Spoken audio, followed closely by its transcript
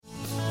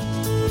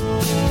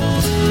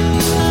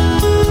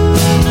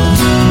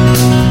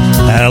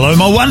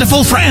my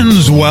wonderful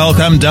friends.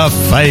 Welcome to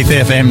Faith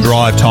FM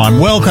Drive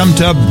Time. Welcome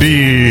to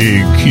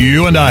Big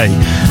Q&A.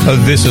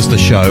 This is the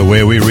show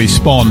where we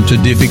respond to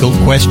difficult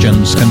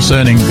questions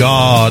concerning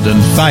God and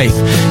faith,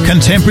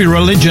 contemporary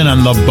religion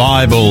and the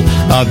Bible.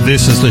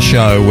 This is the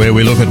show where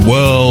we look at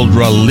world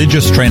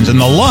religious trends in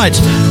the light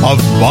of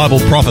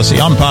Bible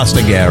prophecy. I'm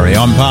Pastor Garry.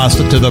 I'm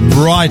pastor to the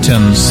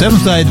Brighton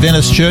Seventh-day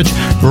Adventist Church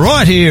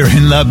right here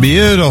in the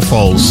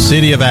beautiful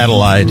city of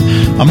Adelaide.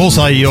 I'm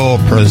also your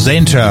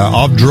presenter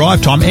of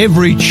Drive Time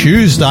every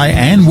Tuesday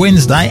and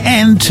Wednesday,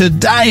 and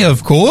today,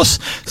 of course,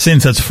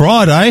 since it's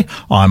Friday,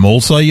 I'm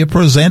also your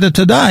presenter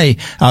today.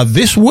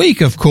 This week,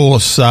 of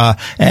course, our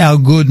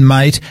good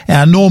mate,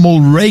 our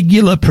normal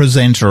regular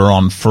presenter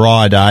on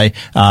Friday,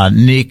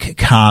 Nick,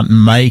 can't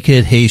make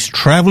it. He's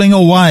travelling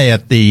away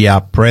at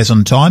the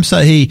present time,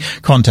 so he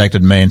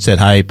contacted me and said,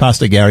 hey,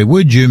 Pastor Garry,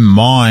 would you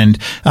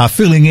mind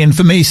filling in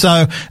for me?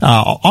 So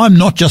I'm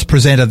not just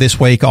presenter this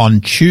week on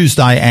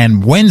Tuesday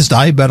and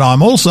Wednesday, but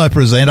I'm also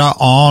presenter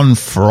on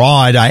Friday,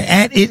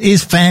 and it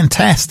is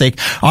fantastic.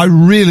 I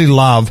really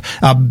love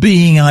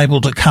being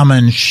able to come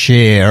and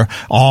share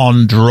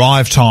on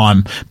Drive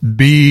Time,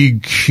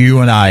 Big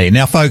Q&A.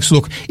 Now, folks,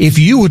 look, if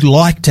you would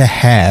like to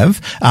have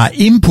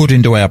input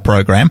into our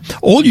program,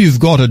 all you've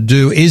got to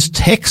do is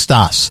text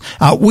us.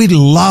 We'd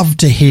love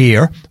to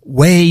hear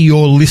where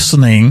you're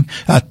listening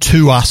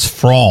to us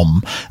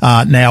from.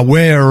 Now,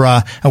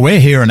 we're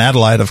here in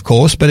Adelaide, of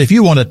course, but if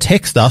you want to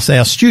text us,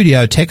 our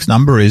studio text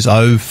number is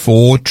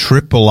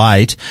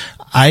 04888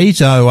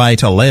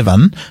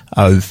 80811,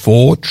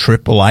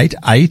 04888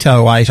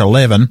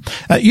 80811.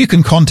 You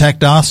can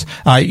contact us.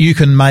 You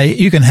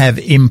can have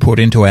input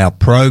into our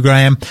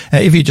program.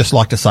 If you just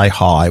like to say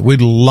hi,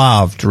 we'd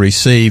love to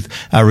receive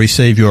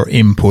your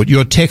input.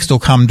 Your text will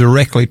come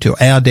directly to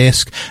our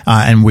desk,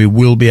 and we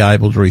will be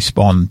able to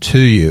respond to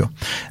you.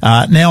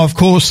 Now, of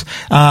course,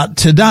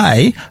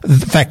 today, in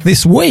fact,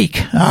 this week,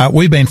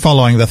 we've been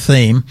following the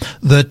theme,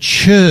 the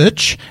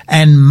church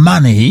and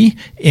money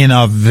in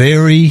a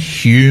very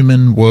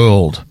human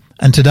world.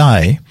 And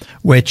today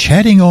we're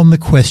chatting on the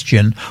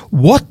question,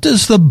 what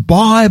does the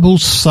Bible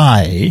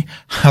say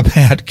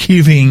about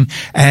giving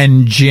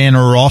and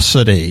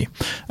generosity?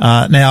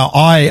 Now,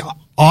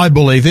 I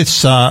believe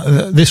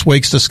this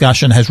week's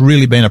discussion has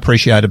really been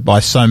appreciated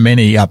by so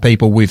many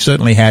people. We've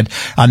certainly had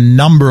a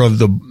number of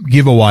the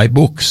giveaway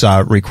books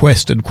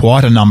requested.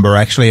 Quite a number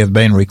actually have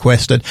been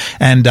requested,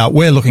 and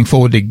we're looking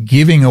forward to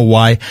giving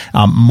away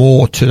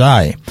more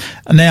today.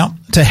 Now,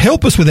 to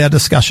help us with our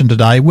discussion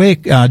today, we're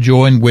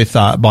joined with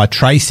by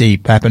Tracey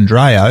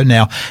Papandreou.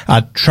 Now,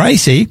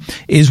 Tracey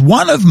is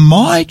one of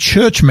my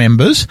church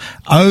members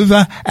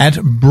over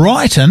at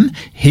Brighton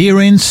here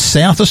in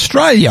South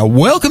Australia.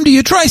 Welcome to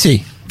you,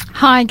 Tracey.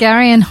 Hi,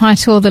 Garry, and hi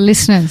to all the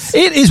listeners.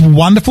 It is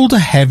wonderful to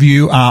have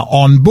you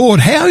on board.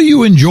 How are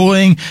you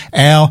enjoying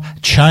our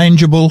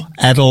changeable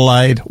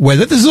Adelaide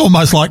weather? This is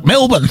almost like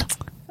Melbourne.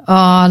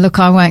 Oh, look,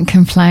 I won't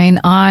complain.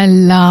 I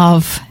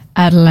love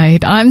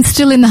Adelaide. I'm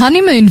still in the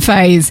honeymoon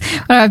phase.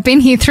 I've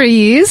been here 3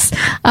 years,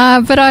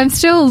 but I'm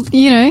still,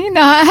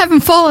 I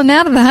haven't fallen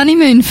out of the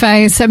honeymoon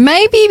phase. So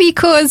maybe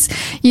because,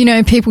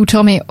 people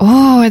told me,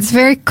 oh, it's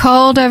very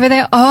cold over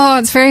there. Oh,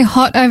 it's very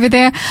hot over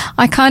there.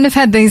 I kind of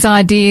had these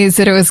ideas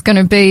that it was going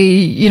to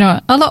be,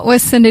 a lot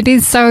worse than it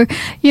is. So,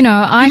 you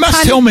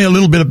must tell me a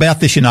little bit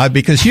about this,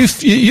 because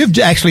you've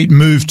actually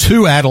moved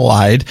to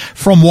Adelaide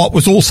from what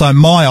was also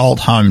my old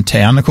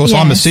hometown. Of course,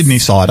 yes. I'm a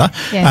Sydney-sider,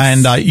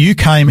 yes. And you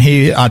came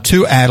here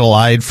to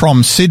Adelaide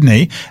from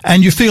Sydney,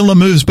 and you feel the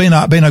move's been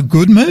a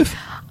good move?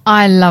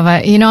 I love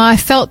it. I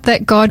felt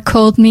that God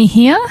called me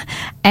here,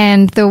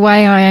 and the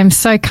way I am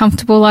so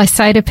comfortable, I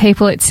say to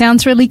people, it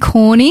sounds really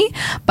corny,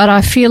 but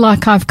I feel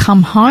like I've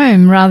come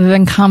home rather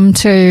than come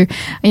to,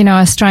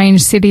 a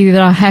strange city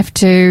that I have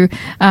to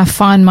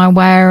find my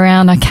way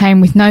around. I came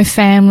with no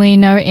family,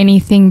 no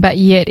anything, but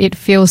yet it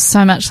feels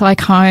so much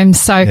like home.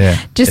 So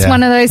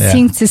one of those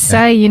things to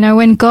say,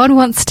 when God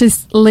wants to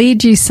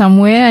lead you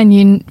somewhere and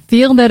you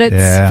feel that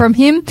it's from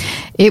Him,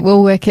 it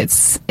will work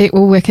its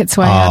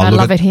way out. I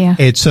love it here.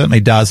 It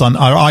certainly does.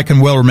 I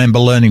can well remember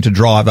learning to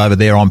drive over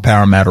there on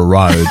Parramatta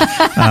Road.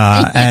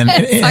 And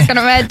I can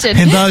imagine.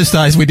 In those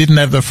days, we didn't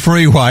have the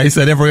freeways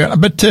that everyone.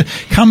 But to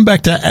come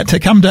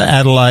to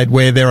Adelaide,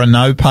 where there are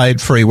no paid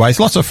freeways,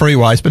 lots of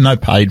freeways, but no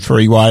paid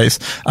freeways,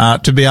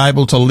 to be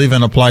able to live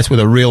in a place with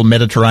a real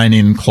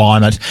Mediterranean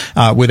climate,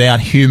 without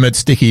humid,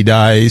 sticky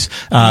days,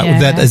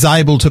 that is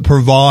able to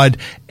provide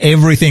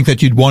everything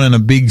that you'd want in a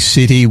big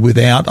city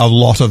without a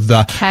lot of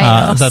the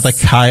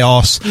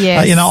chaos.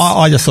 Yes.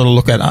 I just sort of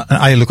look at.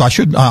 Hey, look, I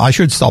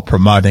should stop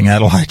promoting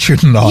Adelaide,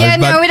 shouldn't I? Yeah,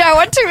 no, we don't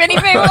want too many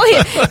people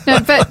here. No,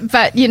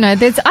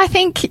 but I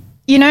think,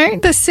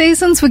 the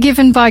seasons were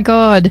given by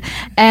God.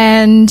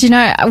 And,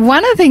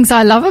 one of the things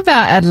I love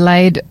about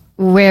Adelaide,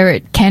 where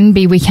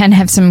we can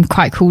have some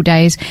quite cool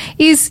days,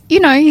 is,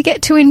 you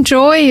get to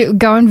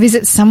go and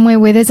visit somewhere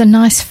where there's a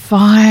nice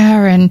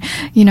fire, and,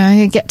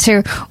 you get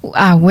to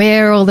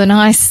wear all the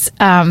nice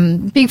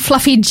big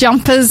fluffy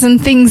jumpers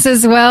and things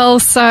as well.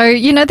 So,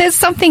 there's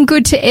something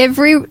good to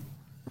every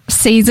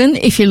season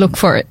if you look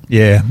for it.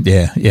 Yeah.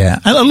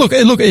 And look,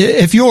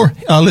 if you're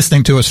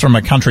listening to us from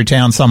a country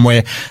town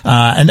somewhere,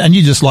 and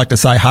you just like to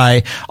say,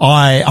 hey,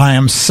 I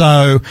am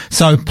so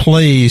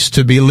pleased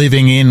to be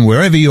living in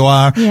wherever you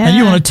are, and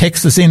you want to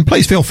text us in,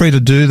 please feel free to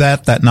do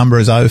that. That number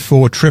is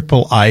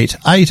 0488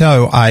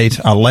 808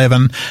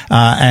 11,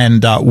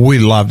 and we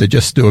love to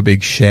just do a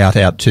big shout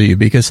out to you,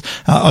 because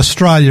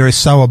Australia is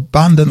so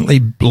abundantly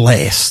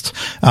blessed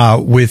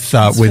with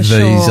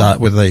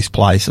these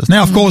places.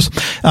 Now, of course,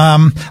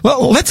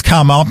 well, let's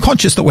come. I'm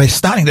conscious that we're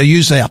starting to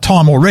use our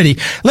time already.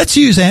 Let's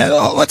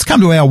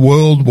come to our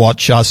World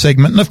Watch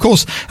segment. And of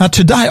course,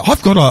 today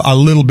I've got a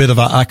little bit of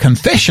a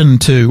confession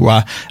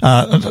to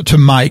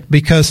make,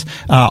 because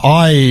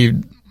I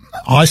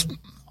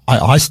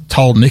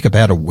told Nick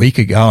about a week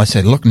ago, I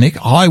said, look, Nick,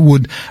 I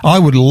would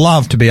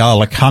love to be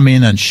able to come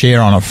in and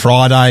share on a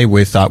Friday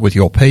with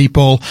your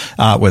people,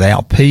 with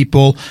our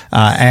people,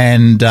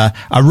 and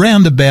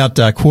around about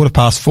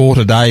 4:15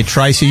 today,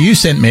 Tracey, you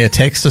sent me a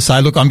text to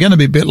say, look, I'm going to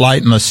be a bit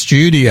late in the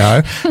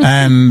studio,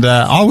 and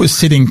I was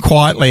sitting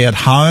quietly at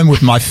home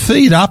with my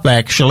feet up,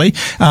 actually,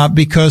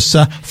 because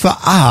for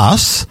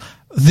us,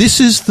 this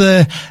is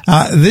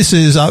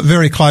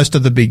very close to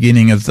the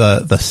beginning of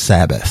the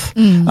Sabbath.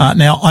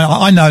 Now,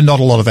 I know not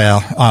a lot of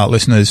our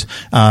listeners,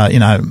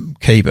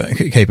 keep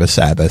a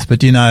Sabbath,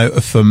 but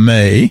for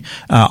me,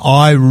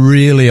 I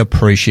really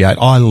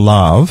I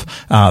love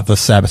the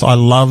Sabbath. I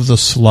love the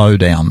slow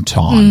down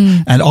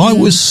time, and I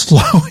was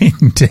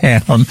slowing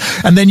down,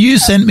 and then you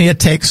sent me a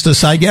text to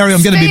say, Garry,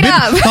 I'm going to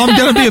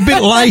be a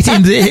bit late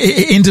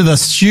into the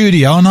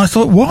studio, and I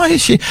thought, why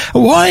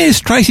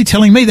is Tracey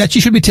telling me that? She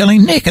should be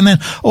telling Nick. And then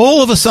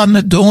all of a sudden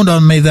it dawned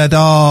on me that,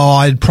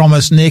 I'd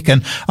promised Nick,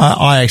 and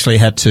I actually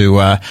had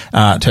to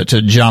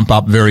jump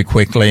up very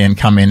quickly and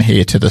come in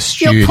here to the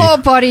studio. Your poor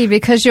body,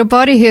 because your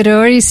body had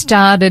already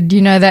started,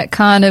 that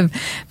kind of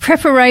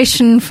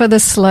preparation for the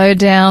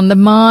slowdown. The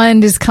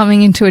mind is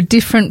coming into a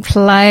different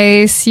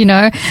place,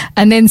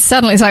 and then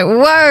suddenly it's like,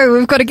 whoa,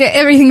 we've got to get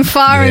everything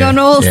firing on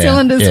all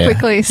cylinders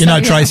quickly. So,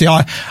 Tracey,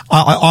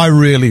 I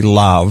really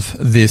love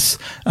this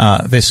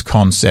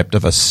concept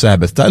of a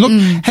Sabbath day. Look,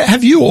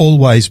 have you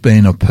always been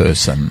a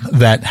person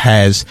that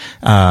has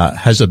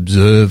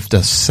observed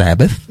a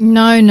Sabbath?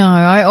 No.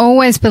 I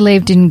always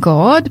believed in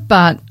God,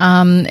 but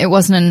it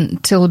wasn't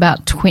until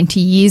about 20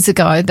 years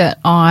ago that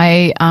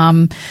I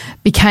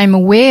became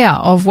aware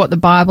of what the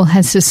Bible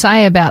has to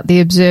say about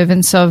the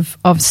observance of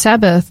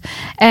Sabbath,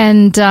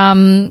 and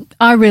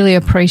I really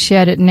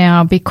appreciate it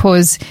now,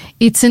 because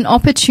it's an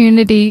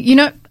opportunity.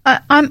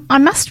 I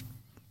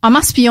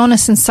must be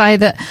honest and say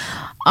that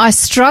I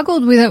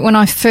struggled with it when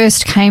I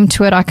first came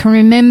to it. I can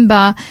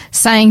remember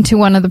saying to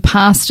one of the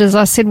pastors,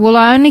 I said, well,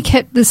 I only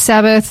kept the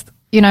Sabbath,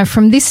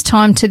 from this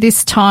time to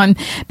this time,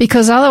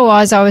 because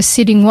otherwise I was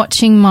sitting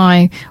watching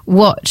my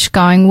watch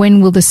going,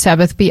 when will the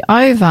Sabbath be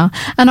over?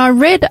 And I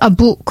read a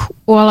book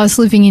while I was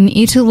living in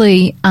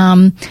Italy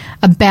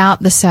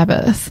about the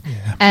Sabbath,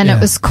 and it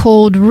was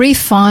called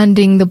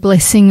Refinding the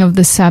Blessing of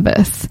the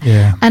Sabbath.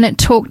 Yeah. And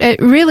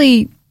it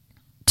really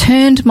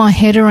turned my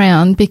head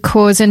around,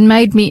 because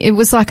it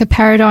was like a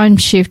paradigm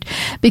shift,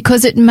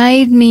 because it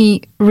made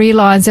me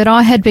realize that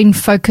I had been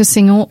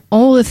focusing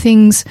all the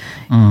things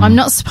I'm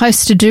not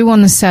supposed to do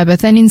on the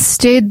Sabbath, and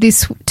instead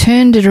this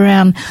turned it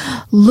around.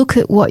 Look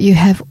at what you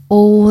have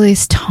all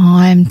this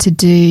time to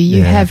do.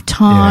 You have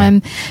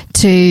time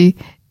to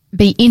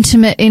be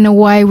intimate in a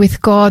way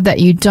with God that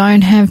you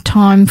don't have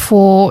time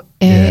for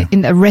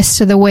in the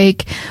rest of the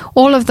week.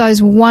 All of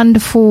those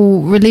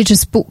wonderful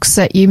religious books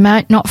that you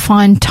might not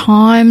find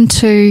time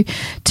to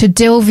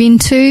delve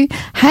into.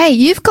 Hey,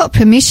 you've got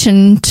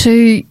permission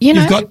to,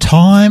 You've got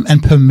time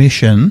and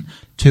permission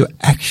to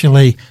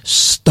actually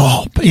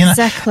stop.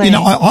 Exactly.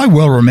 I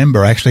well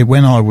remember actually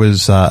when I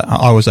was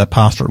a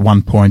pastor at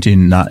one point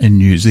in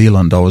New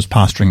Zealand. I was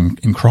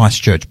pastoring in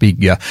Christchurch, big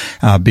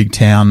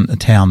town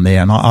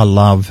there, and I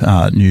love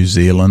New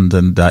Zealand,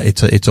 and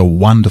it's a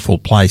wonderful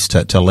place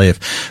to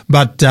live.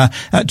 But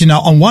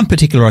on one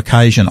particular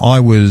occasion,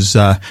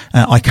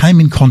 I came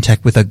in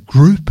contact with a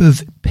group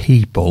of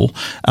people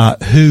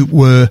who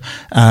were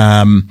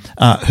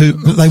who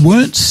they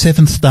weren't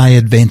Seventh-day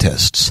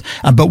Adventists,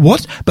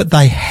 but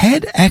they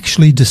had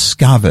actually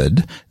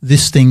discovered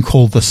this thing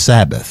called the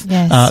Sabbath.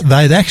 Yes.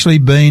 They'd actually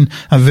been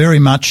very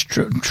much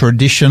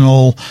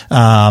traditional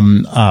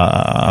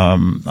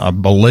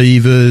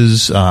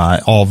believers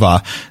of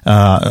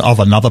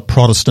another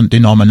Protestant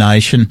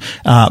denomination,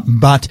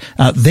 but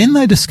then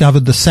they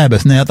discovered the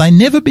Sabbath. Now, they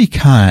never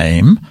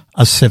became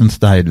a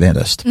Seventh-day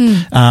Adventist.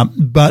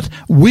 But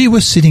we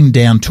were sitting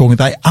down talking.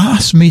 They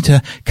asked me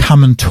to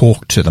come and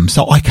talk to them.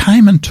 So I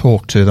came and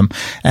talked to them,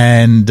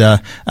 and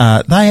they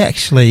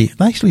actually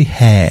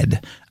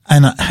had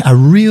a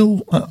real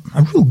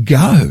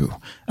go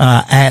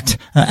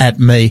at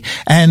me.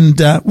 And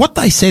what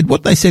they said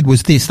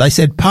was this. They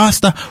said,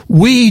 Pastor,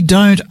 we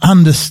don't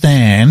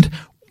understand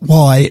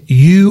why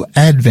you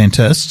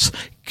Adventists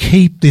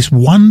keep this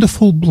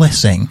wonderful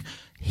blessing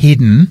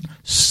hidden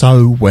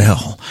so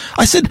well.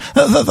 They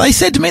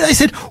said to me,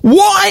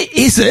 why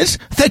is it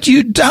that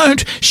you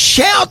don't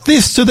shout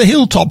this to the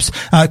hilltops?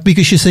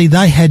 Because you see,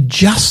 they had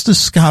just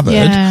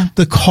discovered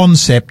the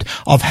concept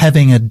of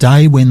having a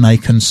day when they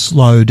can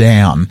slow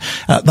down.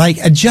 They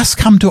had just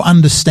come to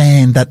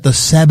understand that the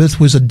Sabbath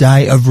was a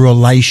day of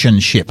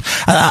relationship,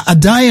 a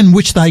day in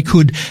which they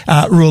could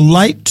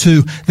relate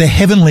to their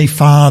Heavenly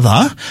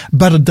Father,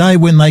 but a day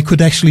when they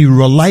could actually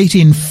relate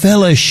in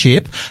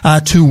fellowship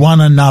to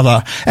one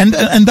another. And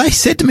they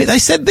said to me,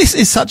 this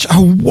is such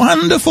a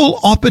wonderful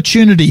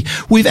opportunity.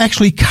 We've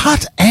actually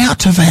cut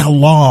out of our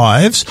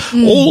lives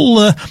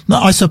all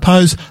I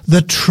suppose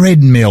the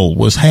treadmill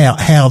was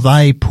how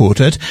they put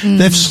it.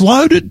 They've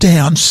slowed it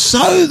down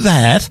so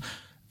that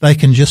they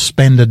can just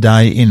spend a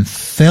day in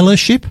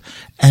fellowship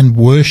and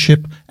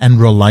worship and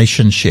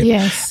relationship.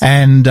 Yes.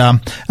 And,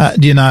 their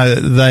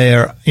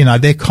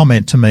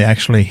comment to me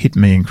actually hit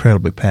me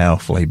incredibly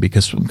powerfully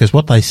because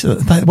what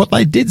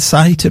they did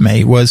say to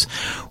me was,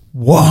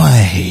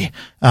 why,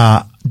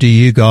 do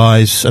you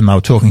guys, and they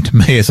were talking to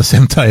me as a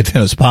Seventh-day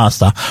Adventist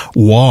pastor,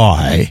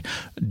 why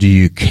do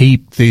you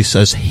keep this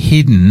as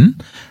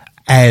hidden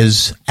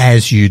as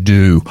you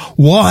do?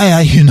 Why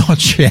are you not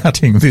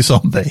shouting this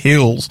on the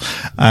hills?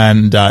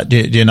 And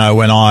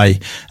when I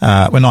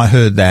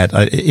heard that,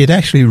 it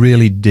actually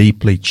really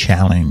deeply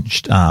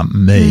challenged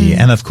me.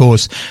 And of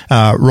course,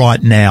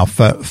 right now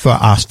for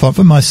us,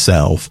 for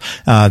myself,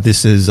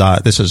 this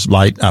is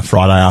late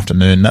Friday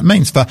afternoon. That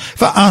means for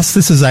us,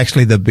 this is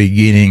actually the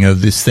beginning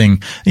of this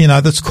thing,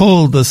 that's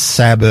called the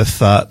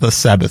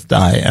Sabbath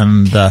day.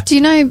 And do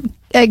you know,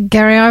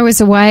 Garry, I was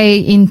away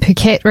in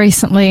Phuket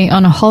recently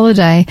on a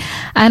holiday,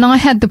 and I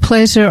had the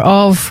pleasure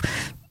of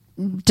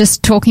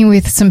just talking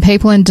with some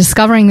people and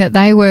discovering that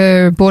they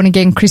were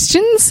born-again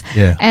Christians.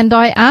 Yeah. And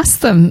I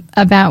asked them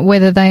about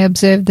whether they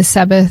observed the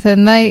Sabbath,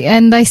 and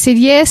they said,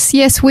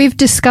 yes, we've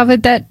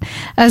discovered that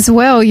as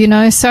well,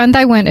 so, and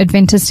they weren't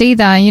Adventist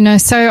either,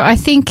 so I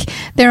think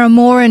there are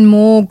more and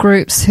more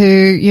groups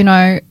who,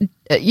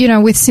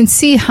 with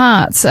sincere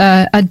hearts,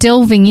 are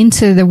delving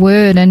into the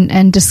Word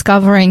and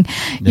discovering,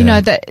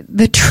 that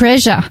the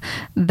treasure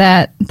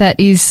that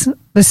is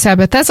the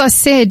Sabbath. As I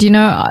said,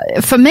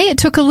 for me, it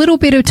took a little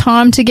bit of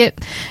time to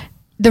get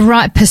the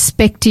right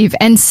perspective,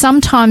 and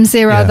sometimes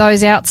there are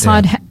those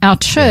outside our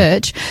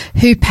church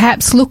who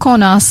perhaps look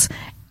on us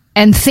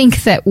and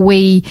think that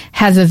we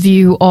have a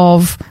view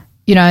of,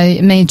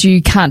 it means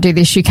you can't do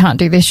this, you can't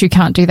do this, you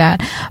can't do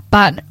that.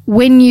 But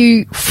when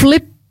you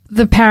flip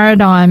the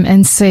paradigm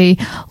and see,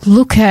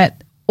 look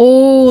at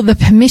all the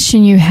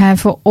permission you have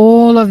for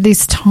all of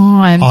this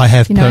time. I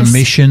have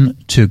permission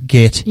to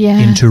get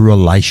into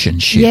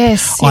relationship.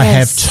 Yes. I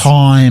have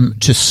time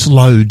to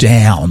slow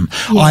down.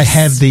 Yes. I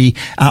have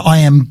I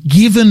am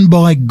given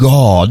by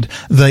God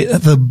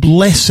the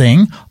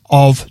blessing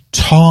of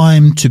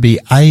time to be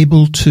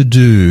able to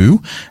do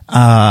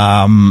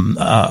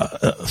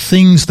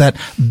things that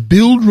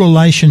build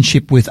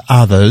relationship with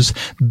others,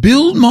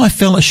 build my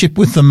fellowship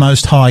with the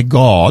Most High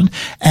God,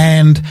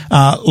 and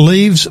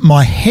leaves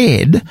my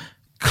head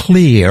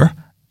clear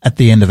at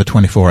the end of a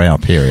 24-hour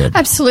period.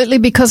 Absolutely,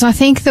 because I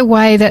think the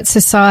way that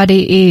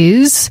society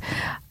is,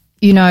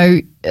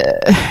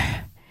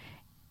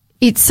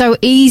 it's so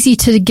easy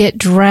to get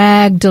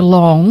dragged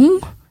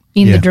along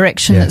in the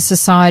direction that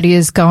society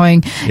is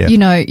going.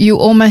 You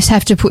almost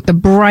have to put the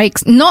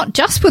brakes, not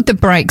just put the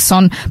brakes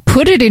on,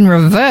 put it in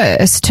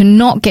reverse to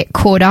not get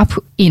caught up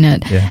in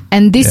it.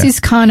 And this is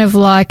kind of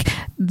like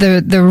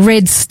the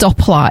red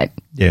stoplight.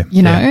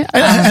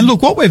 And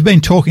look, what we've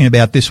been talking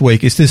about this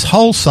week is this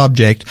whole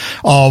subject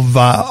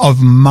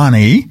of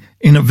money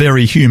in a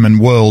very human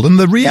world. And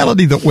the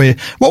reality that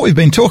what we've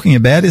been talking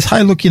about is,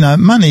 hey, look,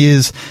 money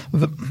is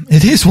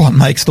what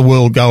makes the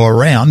world go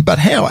around, but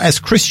how, as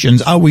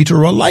Christians, are we to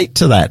relate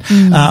to that?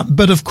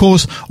 But of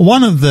course,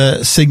 one of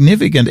the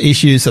significant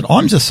issues that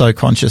I'm just so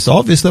conscious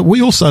of is that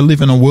we also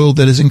live in a world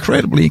that is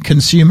incredibly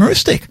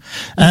consumeristic.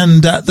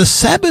 And the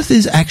Sabbath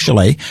is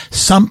actually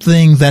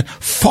something that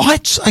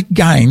fights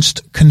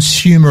against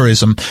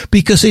consumerism,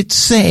 because it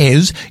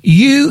says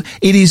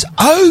it is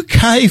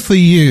okay for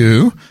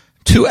you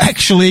to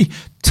actually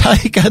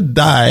take a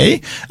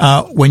day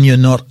when you're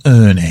not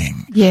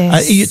earning.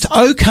 Yes. It's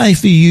okay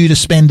for you to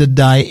spend a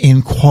day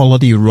in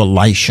quality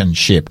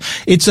relationship.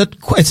 It's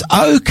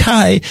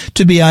okay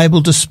to be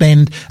able to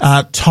spend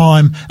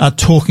time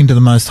talking to the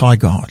Most High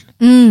God.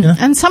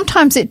 And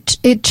sometimes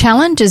it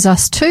challenges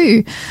us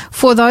too,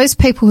 for those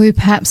people who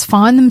perhaps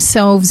find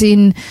themselves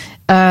in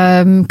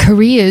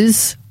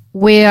careers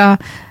where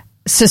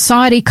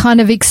society kind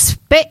of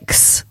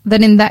expects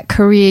that in that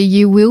career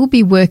you will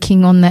be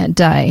working on that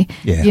day,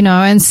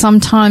 and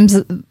sometimes,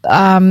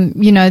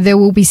 there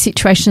will be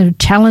situations of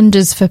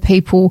challenges for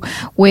people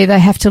where they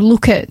have to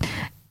look at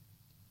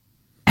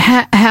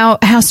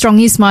how strong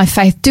is my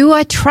faith? Do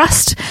I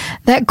trust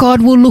that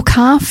God will look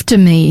after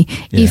me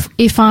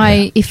if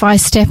I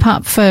step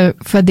up for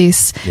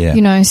this?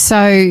 There's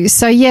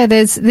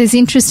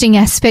interesting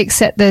aspects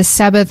that the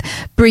Sabbath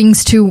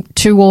brings to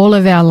all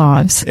of our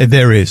lives.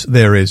 There is.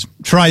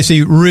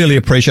 Tracey, really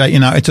appreciate,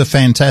 it's a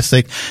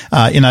fantastic,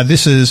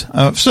 this is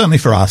certainly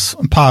for us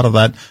part of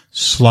that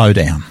slow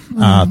down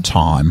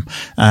time.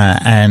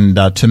 And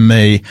to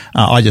me,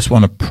 I just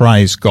want to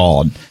praise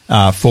God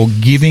for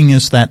giving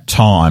us that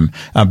time,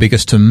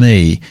 because to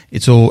me,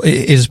 it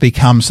has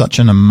become such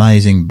an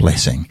amazing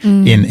blessing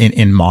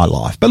in my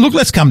life. But look,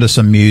 let's come to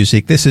some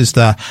music. This is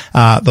the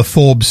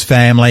Forbes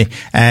family,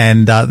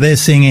 and they're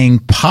singing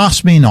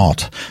 "Pass Me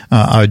Not,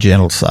 O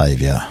Gentle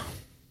Saviour."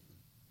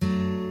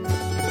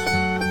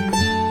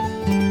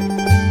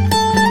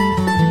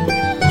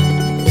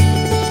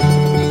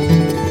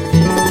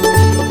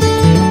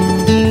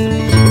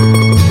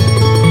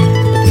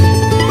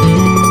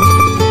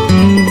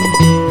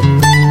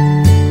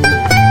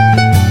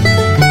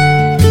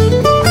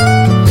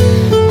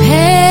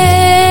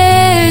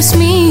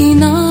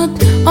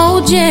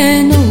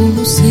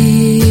 Gentle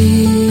Savior,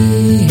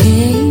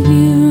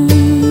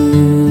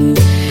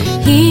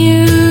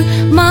 hear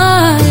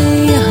my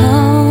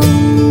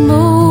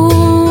humble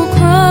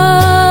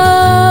cry.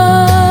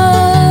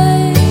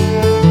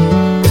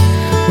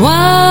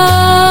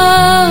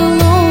 While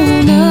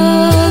on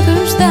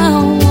others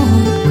thou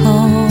art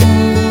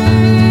calling,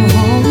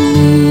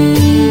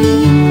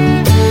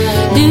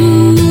 do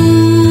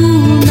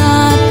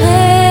not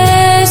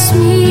pass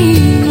me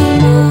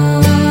by.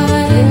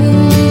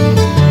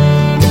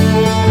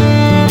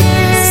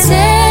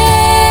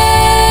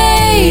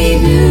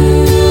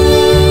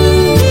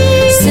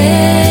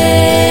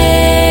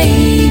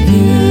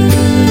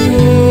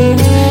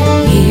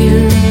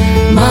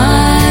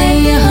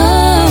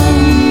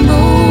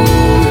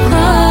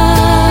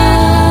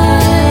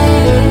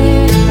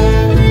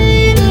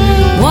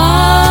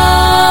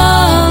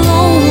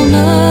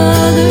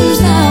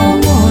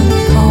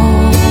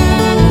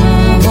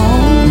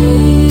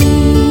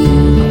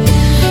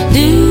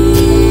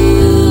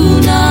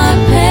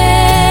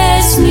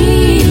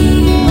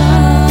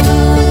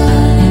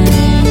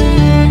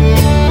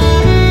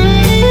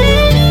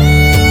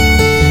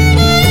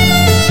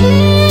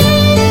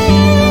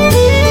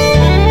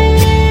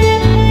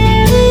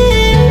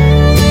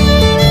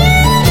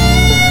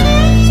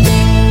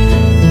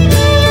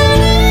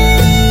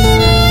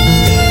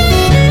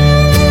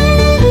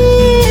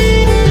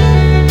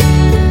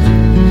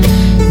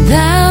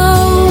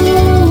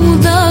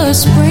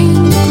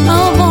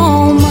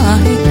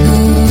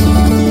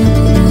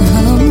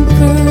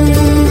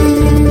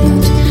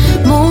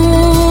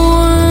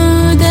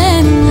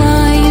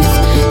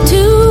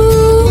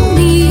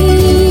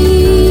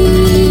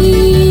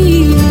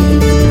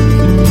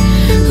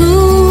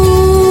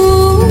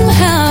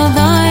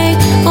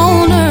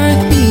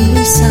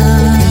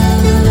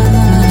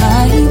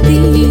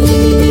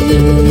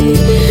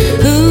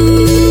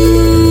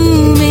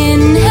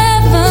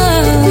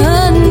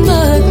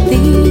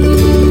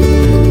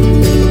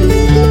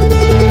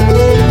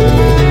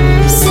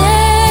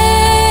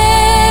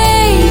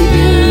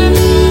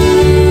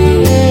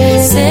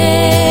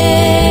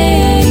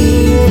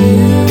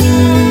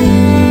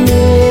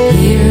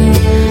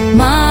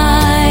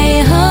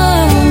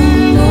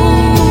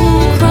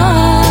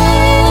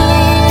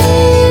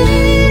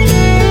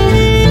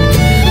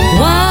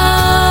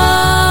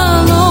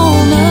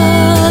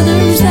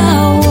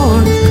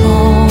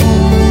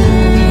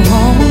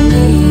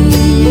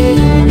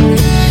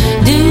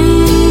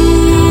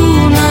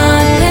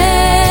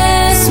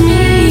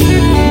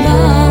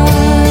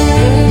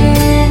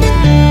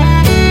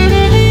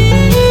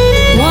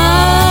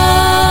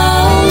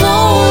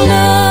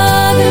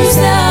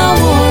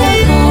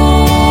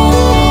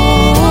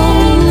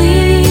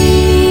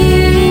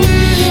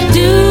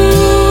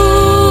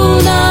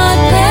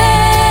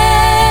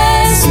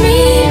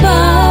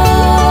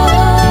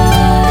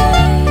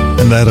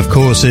 That, of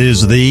course,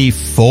 is the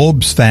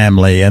Forbes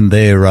family, and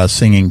they're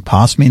singing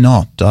 "Pass Me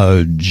Not,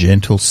 O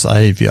Gentle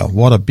Saviour."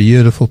 What a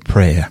beautiful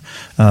prayer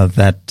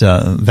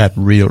that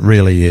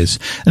really is.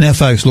 And now,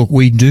 folks, look,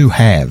 we do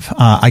have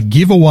a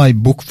giveaway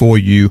book for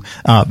you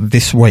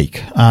this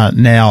week.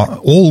 Now,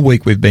 all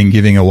week we've been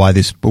giving away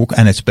this book,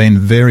 and it's been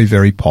very,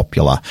 very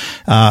popular.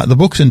 The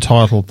book's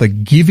entitled "The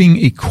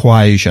Giving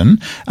Equation,"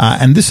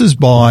 and this is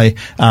by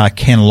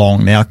Ken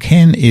Long. Now,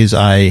 Ken is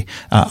a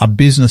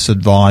business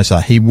advisor.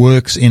 He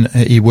works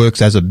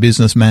as a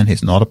businessman.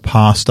 He's not a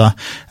pastor,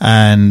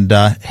 and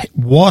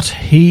what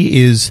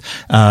he is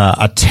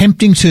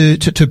attempting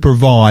to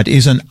provide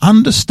is an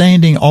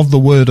understanding of the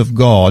Word of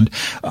God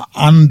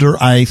under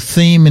a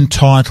theme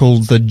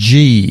entitled the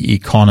G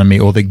economy,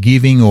 or the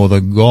giving or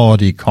the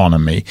God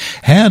economy.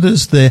 How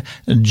does the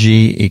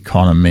G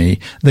economy,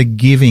 the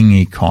giving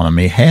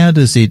economy, how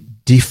does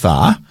it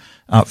differ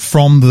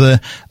from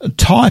the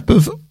type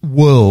of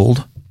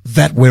world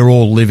that we're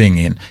all living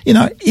in?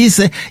 Is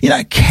there,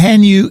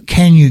 can you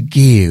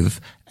give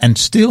and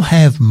still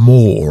have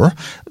more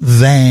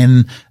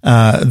than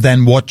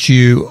what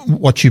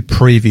you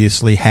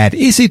previously had?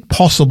 Is it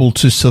possible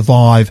to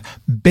survive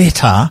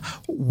better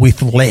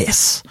with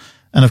less?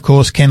 And of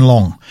course, Ken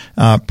Long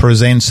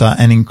presents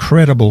an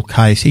incredible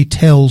case. He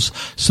tells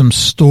some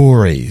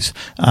stories,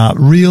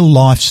 real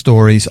life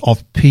stories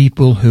of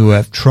people who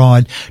have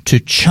tried to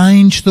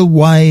change the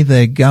way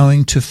they're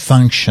going to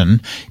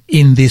function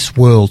in this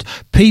world.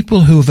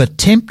 People who have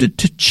attempted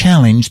to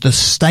challenge the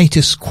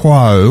status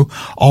quo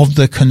of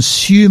the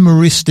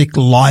consumeristic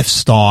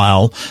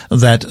lifestyle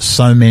that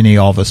so many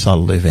of us are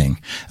living.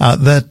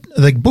 The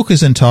book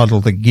is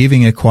entitled The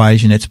Giving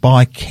Equation. It's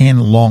by Ken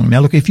Long.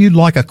 Now look, if you'd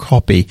like a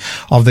copy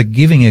of The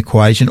Giving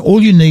Equation,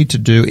 all you need to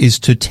do is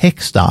to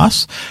text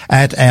us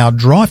at our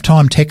Drive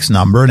Time text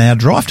number, and our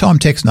Drive Time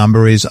text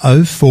number is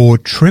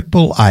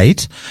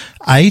 0488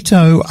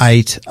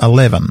 808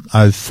 11.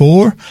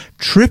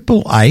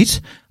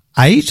 0488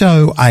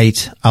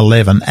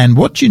 80811. And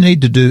what you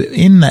need to do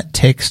in that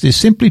text is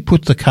simply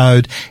put the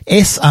code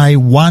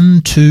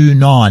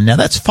SA129. Now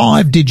that's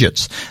 5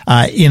 digits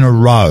in a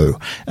row.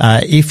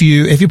 If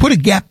you put a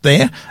gap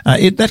there,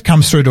 that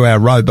comes through to our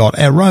robot.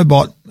 Our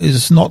robot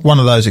is not one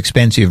of those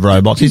expensive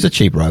robots. He's a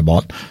cheap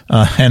robot,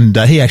 and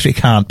he actually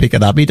can't pick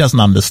it up. He doesn't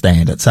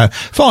understand it. So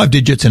 5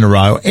 digits in a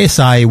row,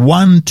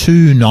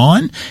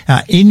 SA129,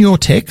 in your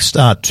text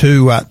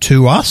to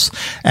us,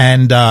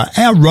 and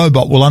our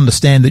robot will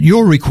understand that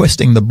you're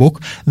requesting the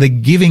book, The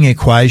Giving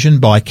Equation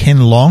by Ken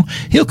Long.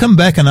 He'll come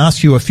back and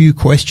ask you a few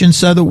questions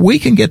so that we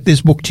can get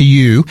this book to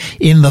you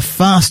in the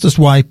fastest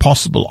way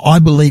possible. I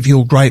believe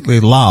you'll greatly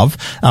love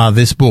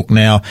this book.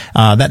 Now,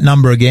 that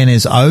number again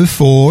is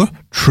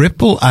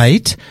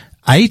 0488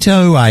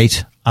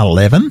 808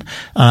 11,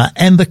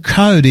 and the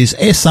code is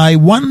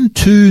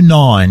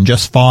SA129,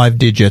 just 5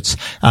 digits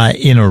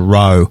in a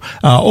row.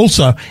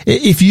 Also,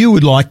 if you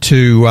would like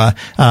to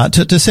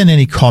send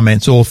any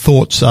comments or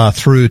thoughts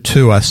through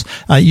to us,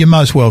 you're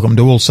most welcome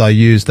to also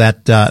use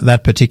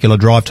that particular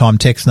Drive Time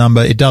text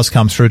number. It does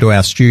come through to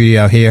our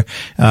studio here.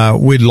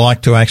 We'd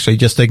like to actually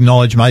just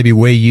acknowledge maybe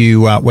where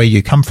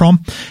you come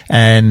from,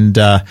 and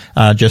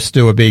just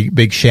do a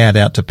big shout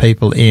out to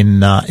people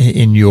in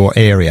your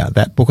area.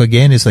 That book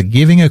again is The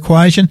Giving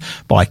Equation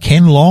by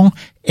Ken Long,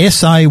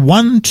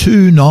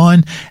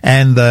 SA129,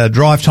 and the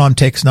Drive Time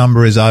text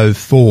number is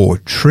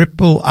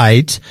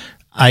 0488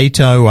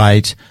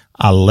 808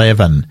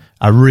 11.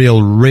 A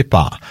real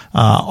ripper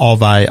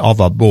of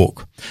a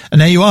book. And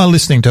now you are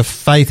listening to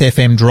Faith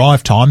FM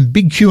Drive Time,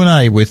 big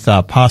Q&A with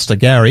Pastor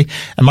Garry,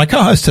 and my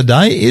co-host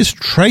today is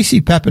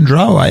Tracey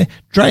Papandreou,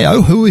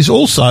 who is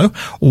also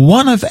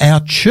one of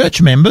our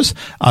church members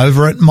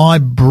over at my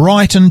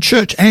Brighton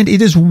church, and it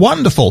is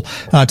wonderful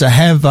to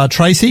have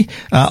Tracey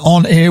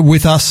on air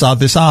with us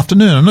this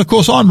afternoon. And of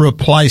course, I'm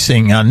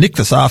replacing Nick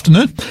this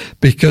afternoon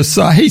because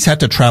he's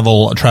had to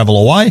travel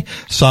away.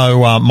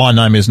 So my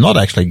name is not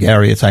actually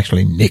Garry; it's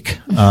actually Nick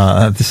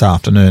this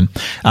afternoon.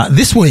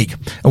 This week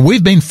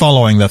we've been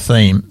following the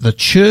theme, the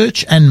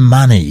church and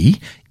money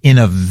in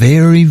a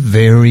very,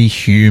 very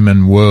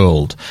human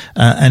world.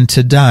 And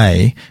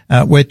today,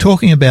 we're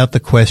talking about the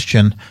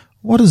question,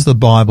 what does the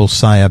Bible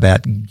say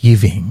about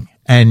giving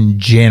and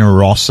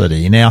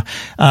generosity? Now,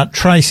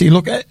 Tracey,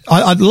 look,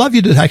 I'd love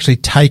you to actually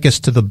take us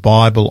to the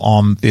Bible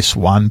on this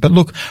one, but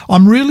look,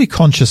 I'm really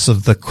conscious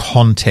of the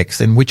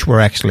context in which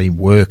we're actually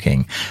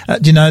working.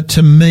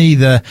 To me,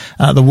 the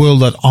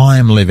world that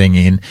I'm living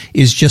in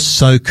is just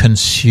so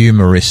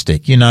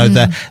consumeristic.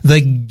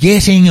 The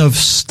getting of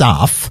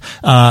stuff,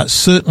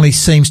 certainly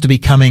seems to be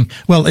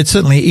it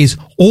certainly is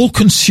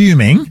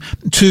all-consuming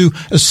to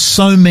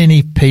so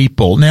many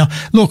people. Now,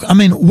 look,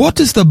 what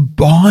does the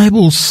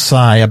Bible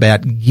say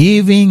about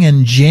giving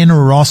and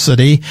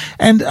generosity?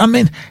 And,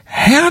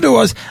 how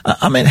does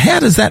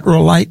that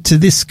relate to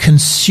this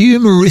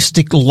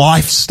consumeristic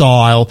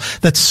lifestyle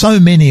that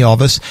so many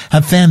of us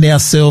have found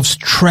ourselves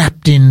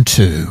trapped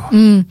into?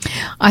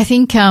 I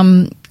think,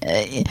 the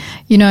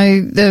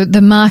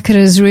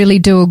marketers really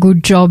do a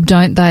good job,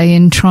 don't they,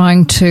 in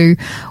trying to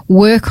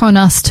work on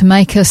us to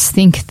make us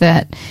think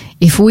that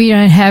if we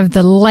don't have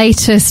the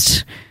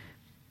latest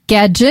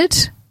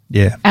gadget,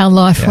 our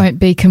life won't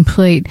be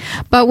complete.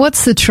 But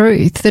what's the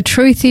truth? The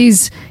truth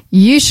is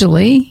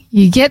usually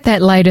you get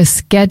that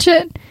latest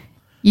gadget,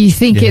 you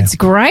think it's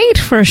great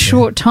for a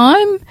short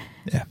time,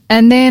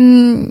 and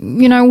then,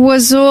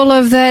 was all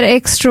of that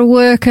extra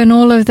work and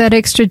all of that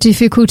extra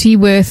difficulty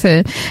worth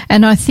it?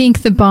 And I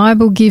think the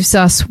Bible gives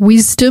us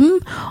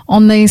wisdom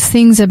on these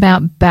things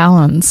about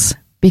balance.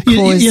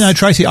 Because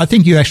Tracey, I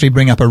think you actually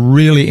bring up a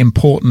really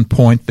important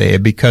point there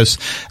because,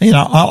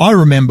 I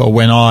remember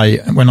when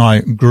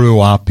I grew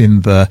up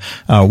in the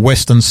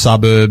western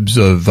suburbs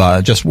of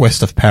just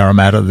west of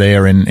Parramatta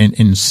there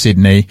in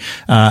Sydney,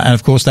 and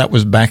of course that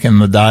was back in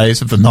the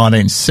days of the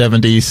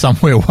 1970s,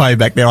 somewhere way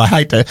back there. I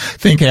hate to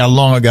think how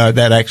long ago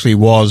that actually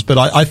was, but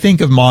I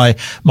think of my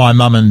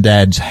mum and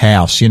dad's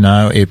house.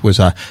 It was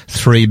a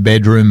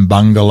 3-bedroom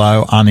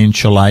bungalow,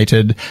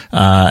 uninsulated,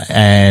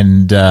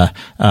 and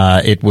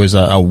it was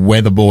a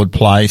weatherboard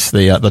place.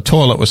 The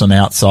toilet was an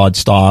outside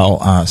style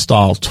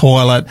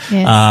toilet,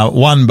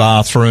 one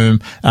bathroom,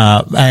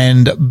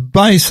 and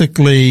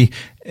basically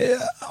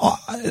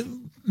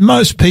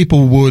most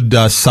people would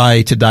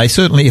say today,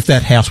 certainly if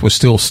that house was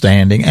still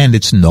standing, and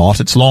it's not,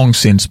 it's long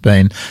since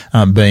been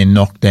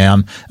knocked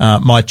down.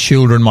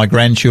 My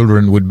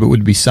grandchildren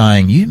would be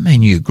saying, "You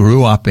mean you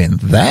grew up in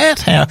that?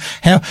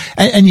 How?"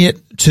 And yet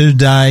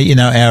today,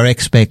 our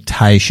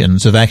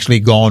expectations have actually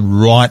gone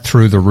right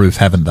through the roof,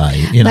 haven't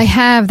they? They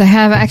have.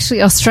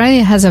 Actually,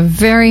 Australia has a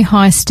very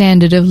high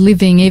standard of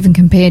living, even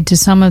compared to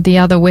some of the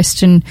other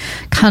Western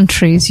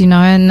countries,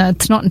 and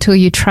it's not until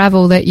you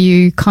travel that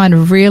you kind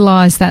of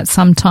realise that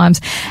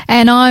sometimes.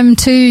 And I'm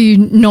too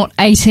not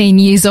 18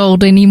 years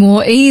old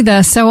anymore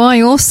either, so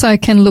I also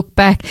can look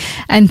back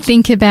and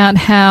think about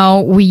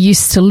how we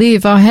used to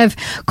live. I have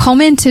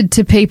commented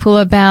to people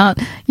about,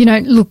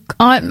 look,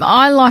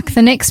 I like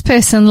the next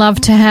person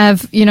love to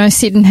have,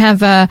 sit and have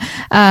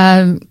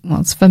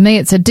for me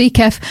it's a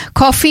decaf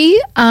coffee,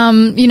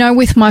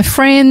 with my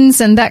friends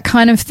and that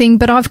kind of thing.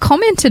 But I've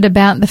commented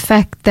about the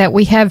fact that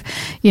we have,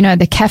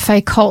 the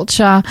cafe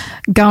culture,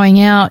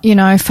 going out,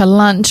 for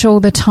lunch all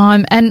the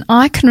time. And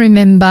I can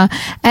remember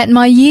at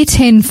my year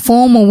 10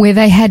 formal where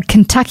they had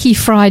Kentucky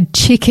Fried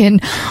Chicken.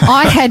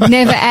 I had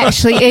never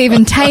actually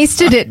even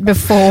tasted it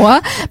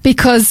before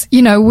because,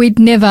 we'd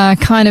never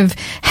kind of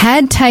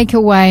had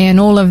takeaway and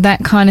all of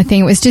that kind of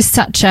thing. It was just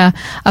such a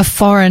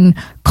foreign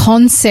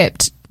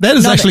concept. That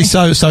is actually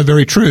so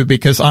very true,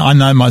 because I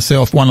know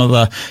myself, one of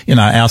the,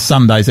 our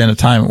Sunday's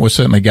entertainment was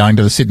certainly going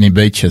to the Sydney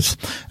beaches.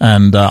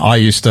 And, I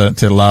used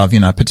to love,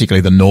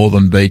 particularly the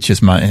northern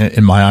beaches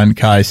in my own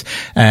case,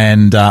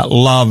 and,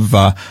 love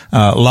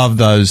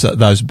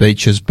those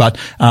beaches. But,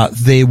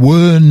 there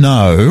were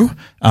no,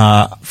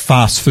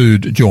 fast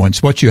food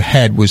joints. What you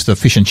had was the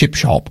fish and chip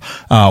shop,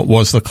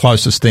 was the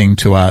closest thing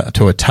to a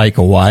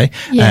takeaway.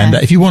 Yeah. And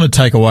if you wanted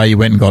takeaway, you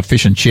went and got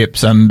fish and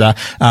chips. And,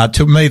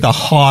 to me, the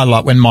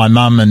highlight when my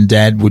mum and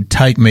dad would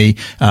take me,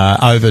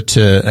 over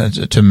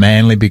to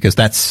Manly, because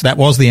that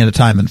was the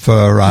entertainment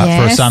for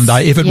a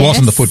Sunday, if it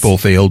wasn't the football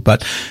field.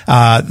 But,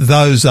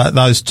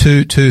 those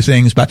two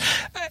things. But,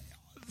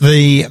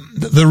 the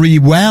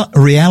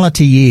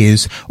reality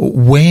is,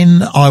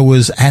 when I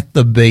was at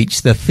the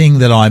beach, the thing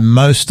that I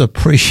most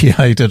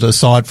appreciated,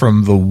 aside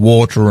from the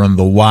water and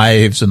the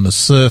waves and the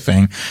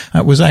surfing,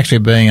 was actually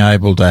being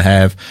able to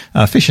have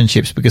fish and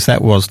chips, because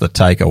that was the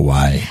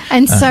takeaway.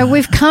 And so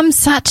we've come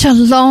such a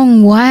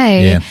long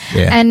way.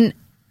 Yeah. And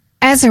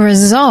as a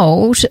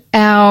result,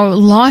 our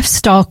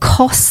lifestyle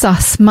costs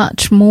us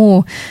much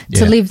more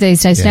to live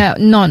these days. Yeah.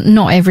 Now,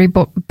 not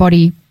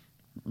everybody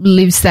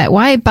lives that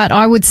way, but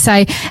I would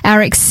say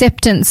our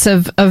acceptance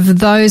of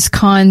those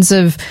kinds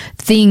of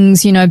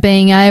things,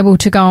 being able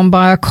to go and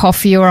buy a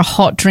coffee or a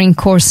hot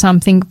drink or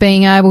something,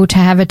 being able to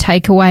have a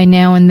takeaway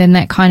now and then,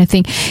 that kind of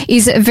thing,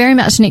 is very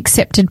much an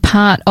accepted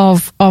part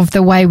of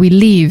the way we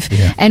live.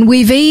 Yeah. And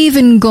we've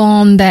even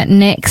gone that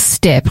next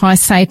step. I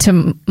say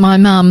to my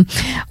mum,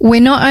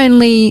 we're not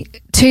only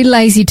too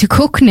lazy to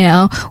cook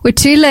now, we're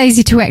too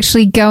lazy to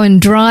actually go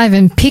and drive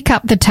and pick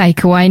up the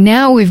takeaway.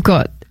 Now we've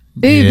got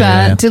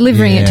Uber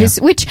delivering it to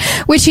us, which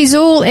is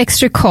all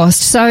extra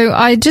cost. So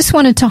I just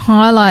wanted to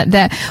highlight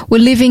that we're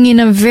living in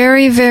a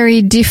very,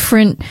 very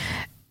different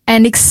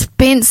and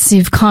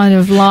expensive kind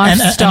of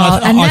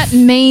lifestyle. And that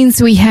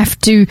means we have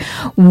to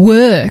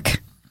work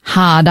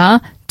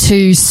harder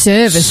to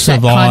service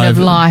that kind of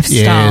lifestyle.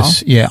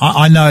 Yes, yeah.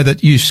 I know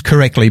that you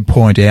correctly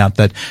point out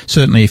that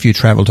certainly if you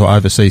travel to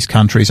overseas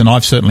countries, and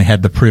I've certainly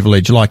had the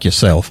privilege, like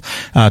yourself,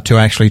 to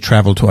actually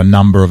travel to a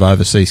number of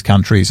overseas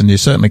countries, and you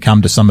certainly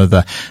come to some of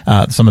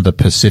the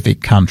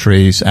Pacific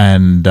countries,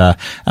 and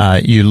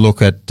you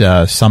look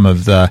at some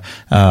of the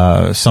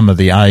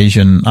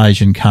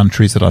Asian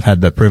countries that I've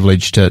had the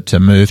privilege to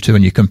move to,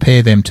 and you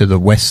compare them to the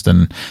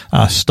Western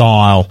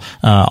style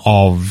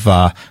of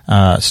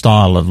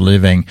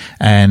living.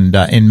 And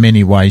in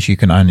many ways, you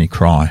can only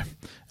cry.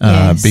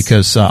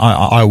 Because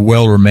I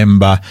well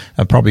remember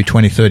probably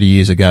 20, 30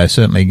 years ago,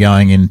 certainly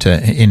going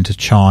into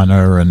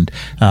China, and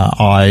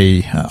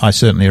I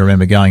certainly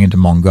remember going into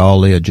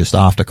Mongolia just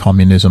after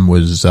communism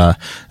was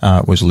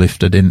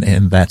lifted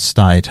in that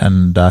state,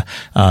 and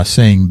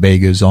seeing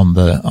beggars on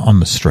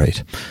the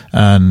street.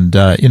 And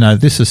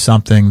this is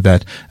something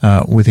that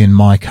within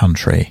my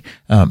country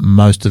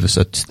most of us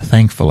are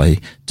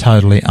thankfully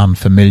totally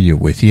unfamiliar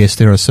with. Yes,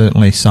 there are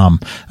certainly some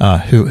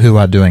who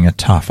are doing it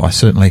tough. I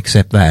certainly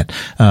accept that.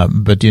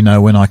 But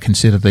when I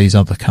consider these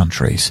other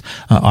countries,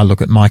 I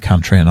look at my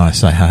country and I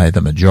say, hey,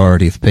 the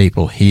majority of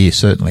people here,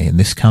 certainly in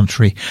this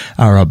country,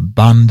 are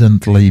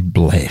abundantly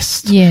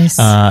blessed. Yes.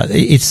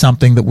 It's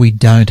something that we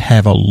don't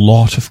have a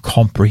lot of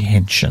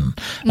comprehension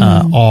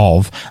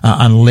of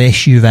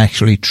unless you've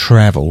actually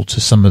travelled to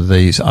some of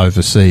these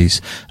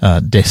overseas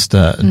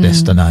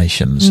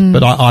destinations.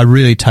 But I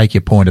really take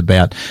your point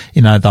about,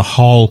 the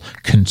whole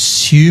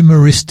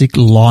consumeristic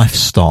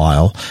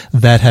lifestyle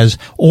that has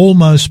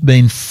almost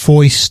been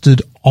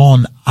foisted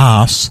on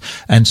us,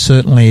 and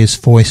certainly is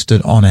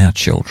foisted on our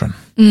children.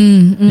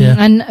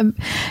 Yeah.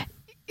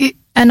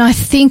 And I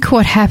think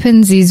what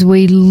happens is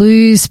we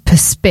lose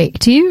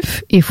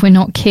perspective if we're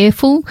not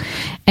careful,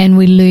 and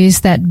we lose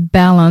that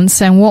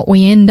balance. And what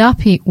we end up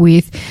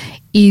with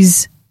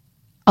is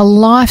a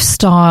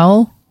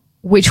lifestyle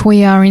which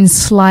we are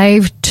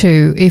enslaved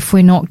to if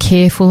we're not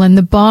careful, and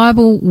the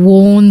Bible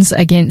warns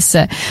against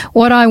it.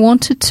 What I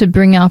wanted to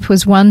bring up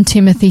was 1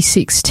 Timothy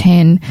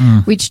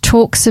 6:10, which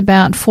talks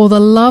about, for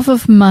the love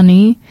of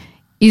money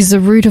is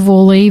the root of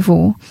all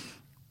evil,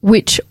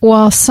 which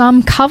while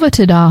some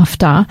coveted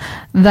after,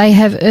 they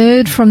have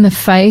erred from the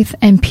faith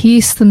and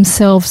pierced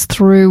themselves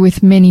through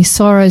with many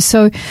sorrows.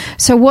 So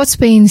what's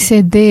being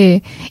said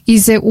there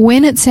is that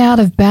when it's out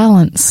of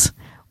balance,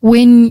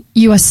 when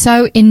you are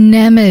so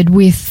enamored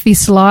with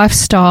this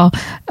lifestyle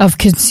of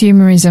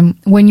consumerism,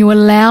 when you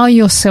allow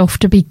yourself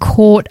to be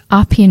caught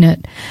up in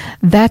it,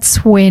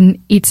 that's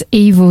when its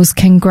evils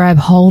can grab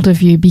hold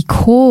of you,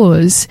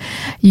 because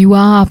you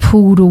are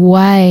pulled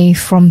away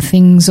from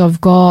things of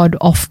God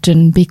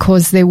often,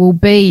 because there will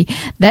be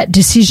that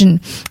decision.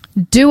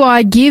 Do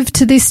I give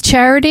to this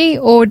charity,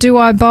 or do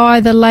I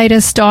buy the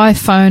latest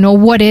iPhone or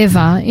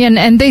whatever?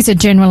 And these are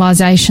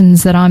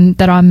generalizations that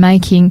I'm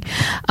making.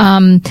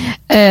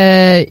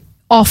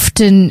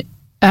 Often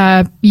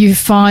you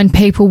find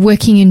people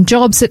working in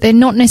jobs that they're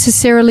not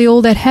necessarily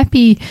all that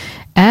happy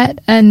at,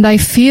 and they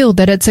feel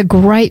that it's a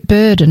great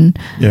burden,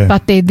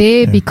 but they're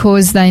there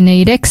because they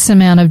need X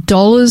amount of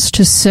dollars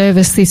to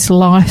service this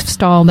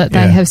lifestyle that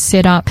they have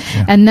set up.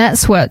 And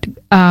that's what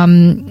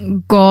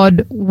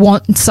God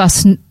wants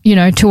us,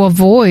 to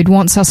avoid,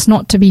 wants us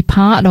not to be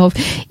part of,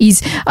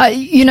 is,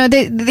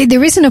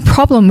 there isn't a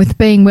problem with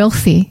being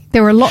wealthy.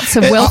 There are lots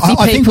of wealthy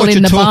people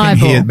in the Bible. I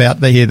think what you're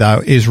talking here,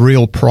 though, is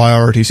real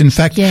priorities. In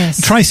fact,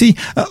 Tracey,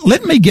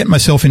 let me get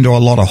myself into a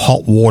lot of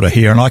hot water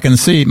here, and I can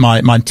see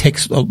my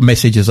text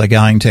messages are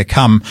going to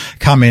come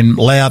in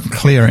loud and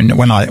clear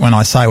when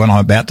I say what I'm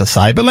about to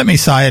say. But let me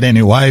say it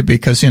anyway,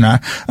 because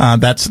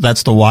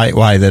that's the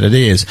way that it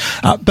is.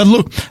 But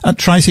look,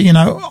 Tracey,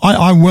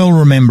 I well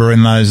remember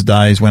in those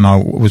days when I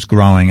was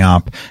growing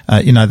up,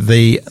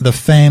 the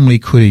family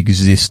could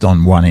exist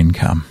on one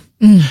income.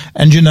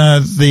 And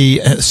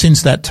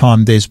since that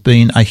time, there's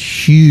been a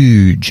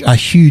huge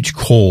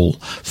call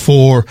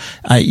for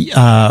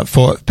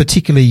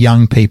particularly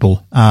young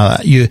people.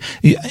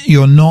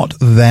 You're not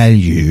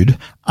valued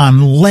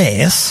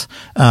unless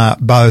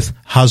both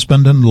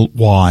husband and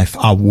wife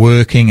are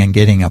working and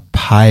getting a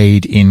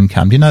paid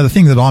income. The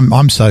thing that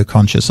I'm so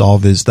conscious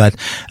of is that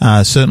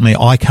certainly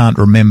I can't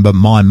remember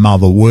my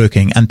mother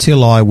working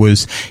until I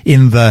was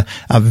in the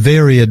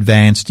very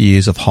advanced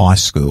years of high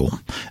school.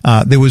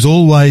 There was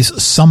always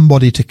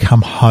somebody to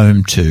come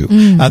home to.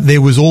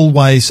 There was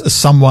always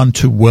someone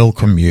to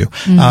welcome you.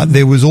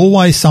 There was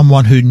always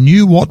someone who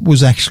knew what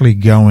was actually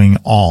going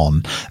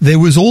on. There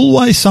was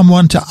always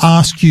someone to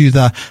ask you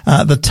the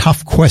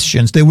tough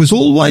questions. There was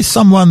always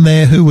someone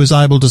there who was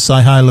able to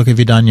say, hey, look, have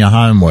you done your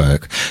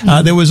homework?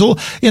 There was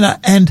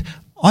and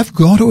I've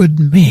got to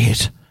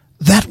admit,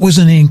 that was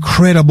an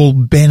incredible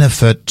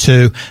benefit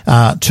to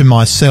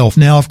myself.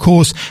 Now, of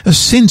course,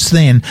 since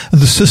then,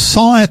 the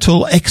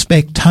societal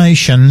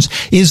expectations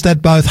is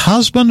that both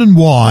husband and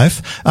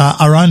wife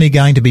are only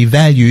going to be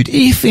valued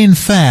if, in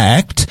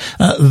fact,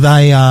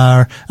 they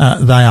are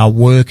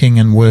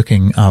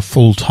working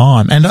full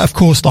time. And of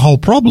course, the whole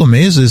problem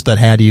is that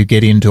how do you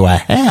get into a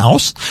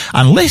house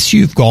unless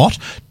you've got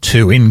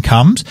two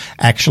incomes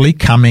actually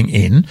coming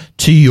in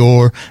to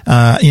your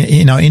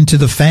into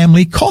the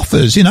family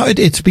coffers?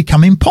 It's become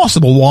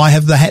impossible. Why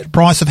have the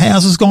price of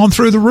houses gone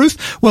through the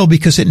roof? Well,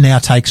 because it now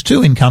takes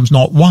two incomes,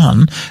 not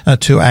one,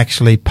 to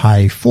actually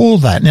pay for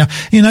that. Now,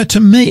 to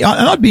me,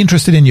 and I'd be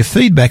interested in your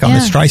feedback on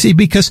this, Tracey,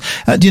 because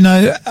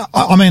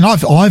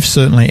I've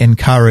certainly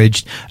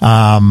encouraged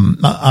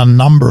a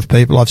number of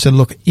people. I've said,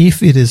 look,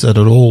 if it is at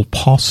all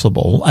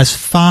possible, as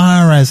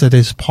far as it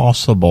is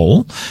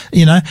possible,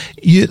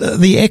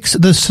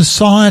 the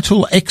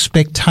societal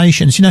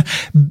expectations,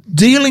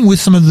 dealing with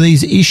some of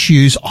these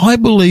issues, I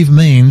believe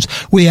means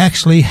we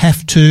actually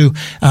have to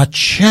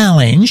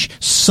challenge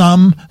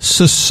some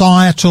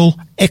societal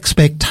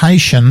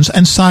expectations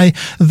and say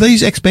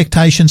these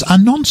expectations are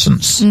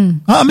nonsense.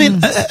 Have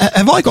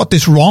I got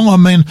this wrong?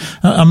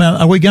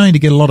 Are we going to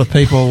get a lot of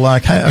people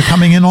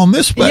coming in on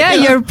this? But,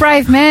 you're a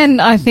brave man,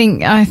 I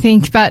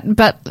think,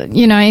 but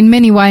in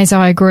many ways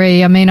I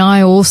agree.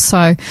 I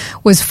also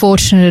was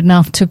fortunate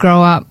enough to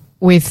grow up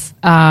with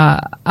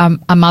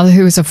a mother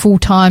who was a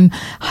full-time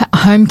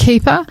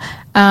homekeeper.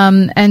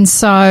 And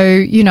so,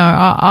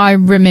 I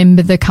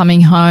remember the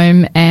coming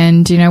home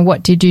and,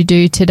 what did you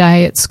do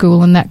today at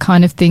school and that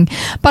kind of thing.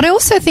 But I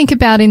also think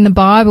about in the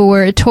Bible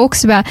where it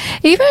talks about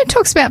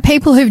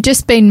people who've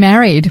just been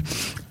married.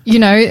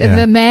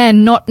 The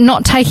man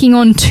not taking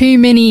on too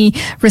many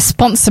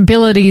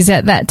responsibilities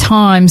at that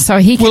time, so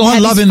he can. Well, I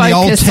love in the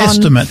Old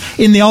Testament.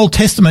 In the Old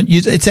Testament,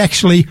 it's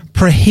actually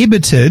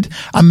prohibited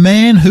a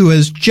man who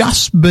has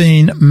just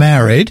been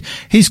married.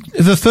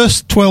 The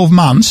first 12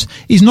 months,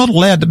 he's not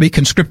allowed to be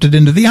conscripted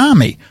into the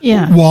army.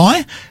 Yeah.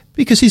 Why?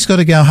 Because he's got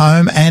to go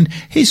home and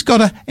he's got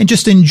to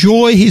just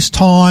enjoy his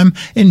time,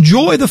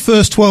 enjoy the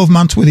first 12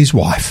 months with his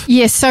wife.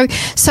 Yes, so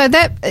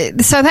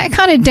that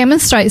kind of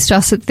demonstrates to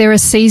us that there are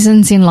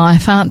seasons in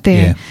life, aren't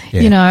there?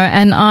 Yeah.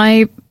 And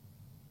I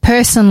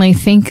personally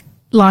think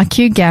like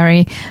you,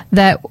 Garry,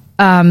 that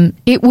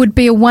it would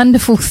be a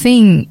wonderful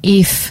thing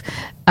if,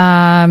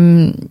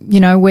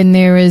 when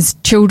there is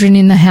children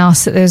in the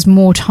house, that there's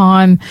more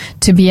time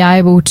to be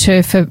able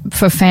to,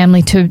 for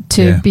family to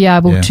be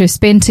able to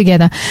spend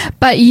together.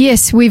 But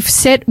yes, we've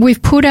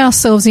put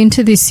ourselves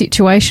into this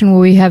situation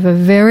where we have a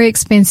very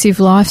expensive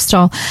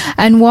lifestyle.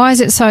 And why is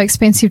it so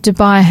expensive to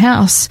buy a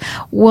house?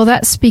 Well,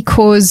 that's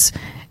because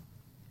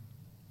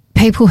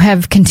people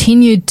have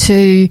continued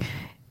to,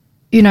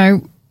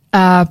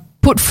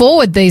 put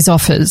forward these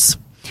offers.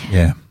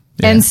 Yeah.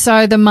 And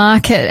so the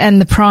market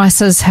and the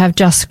prices have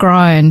just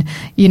grown.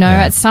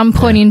 At some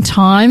point in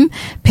time,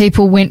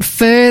 people went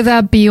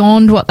further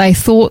beyond what they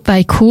thought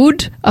they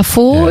could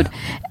afford,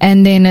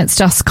 and then it's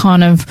just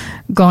kind of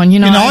gone.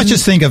 I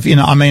just think of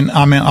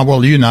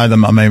well, you know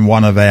them. I mean,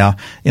 one of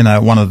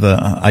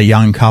a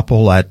young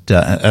couple at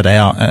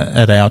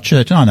our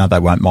church. And I know they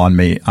won't mind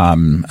me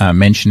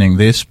mentioning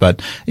this,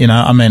 but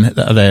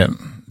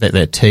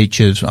they're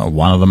teachers.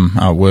 One of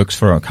them works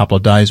for a couple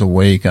of days a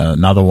week.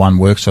 Another one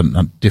works a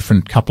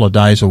different couple of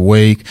days a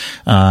week.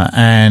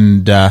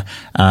 And they're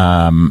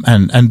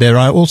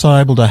also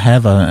able to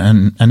have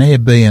an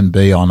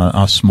Airbnb on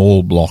a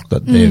small block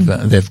that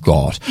they've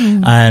got.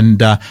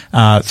 And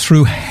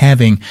through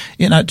having,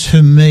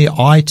 to me,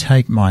 I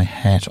take my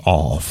hat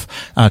off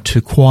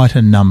to quite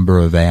a number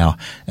of our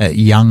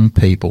young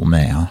people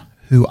now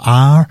who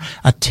are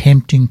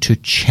attempting to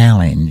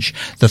challenge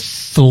the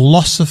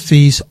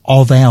philosophies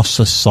of our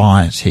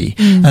society.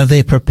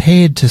 They're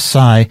prepared to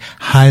say,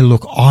 hey,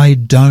 look,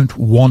 I'm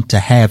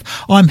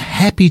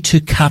happy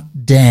to cut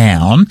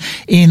down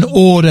in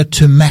order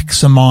to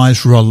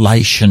maximize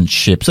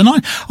relationships. And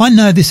I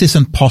know this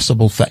isn't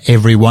possible for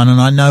everyone, and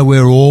I know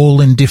we're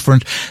all in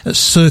different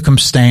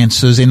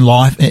circumstances in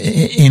life,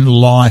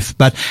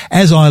 but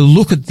as I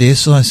look at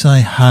this, I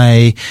say,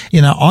 hey,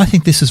 I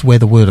think this is where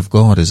the Word of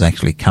God is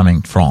actually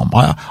coming from.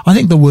 I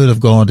think the Word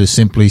of God is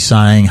simply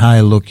saying,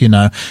 hey, look,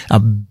 a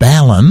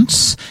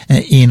balance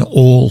in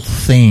all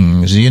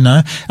things.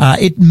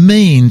 It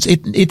means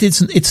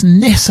it's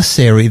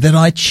necessary that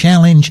I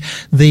challenge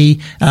the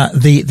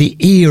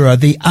era,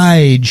 the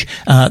age,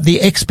 the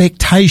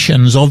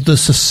expectations of the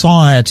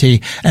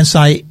society, and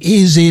say,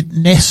 is it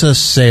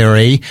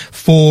necessary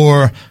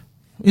for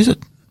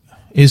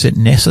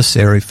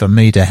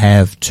me to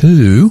have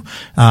two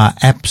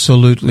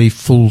absolutely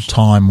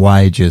full-time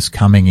wages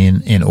coming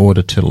in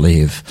order to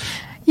live?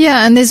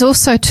 Yeah, and there's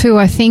also too,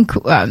 I think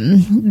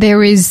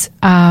there is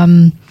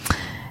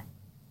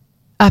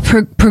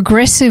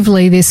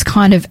progressively this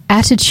kind of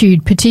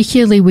attitude,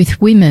 particularly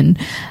with women,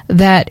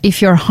 that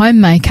if you're a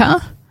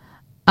homemaker,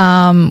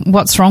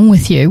 what's wrong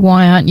with you?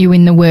 Why aren't you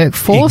in the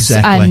workforce?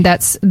 Exactly. And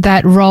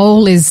that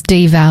role is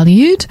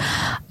devalued.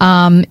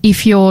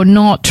 If you're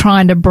not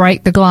trying to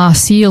break the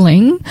glass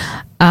ceiling,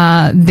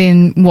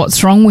 then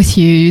what's wrong with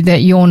you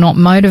that you're not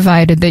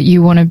motivated, that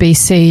you want to be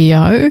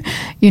CEO?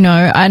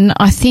 And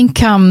I think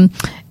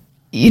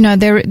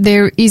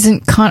there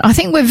isn't I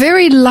think we're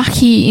very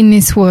lucky in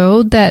this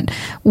world that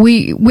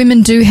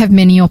women do have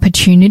many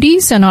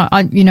opportunities, and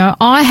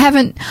I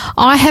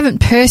haven't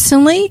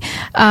personally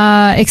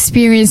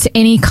experienced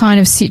any kind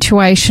of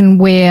situation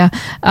where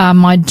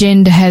my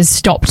gender has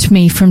stopped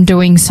me from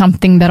doing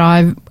something that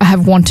I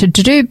have wanted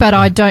to do, but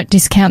I don't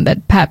discount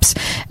that perhaps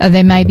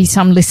there may be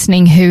some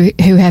listening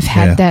who have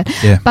had that.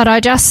 Yeah. But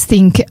I just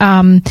think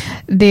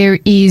there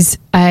is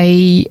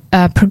a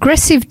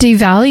progressive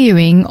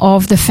devaluing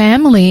of the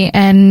family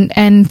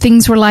and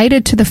things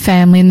related to the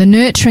family and the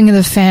nurturing of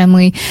the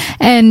family,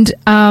 and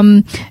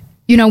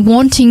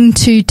wanting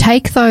to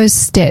take those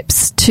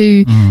steps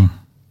to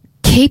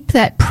keep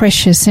that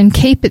precious and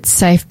keep it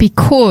safe,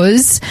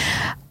 because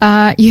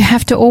you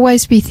have to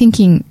always be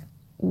thinking,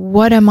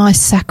 what am I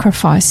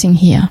sacrificing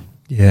here?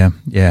 Yeah.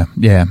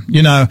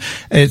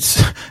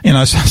 It's,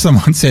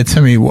 someone said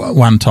to me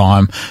one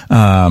time,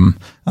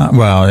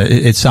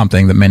 it's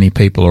something that many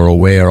people are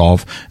aware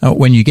of.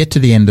 When you get to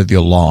the end of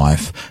your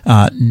life,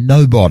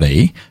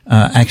 nobody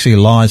actually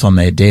lies on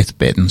their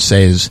deathbed and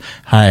says,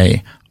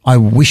 hey, I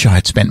wish I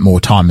had spent more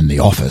time in the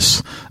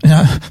office.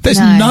 There's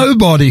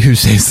nobody who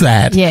says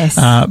that. Yes.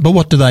 But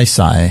what do they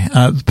say?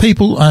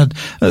 People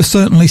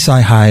certainly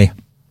say, hey,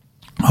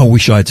 I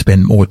wish I had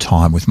spent more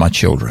time with my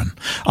children.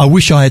 I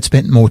wish I had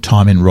spent more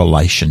time in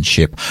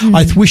relationship.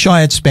 I wish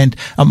I had spent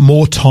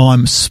more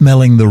time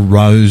smelling the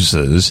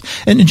roses.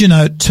 And,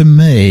 to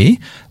me,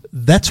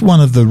 that's one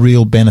of the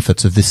real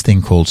benefits of this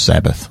thing called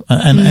Sabbath.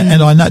 And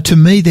I know, to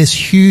me, there's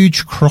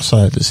huge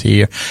crossovers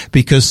here,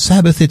 because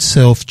Sabbath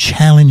itself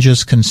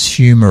challenges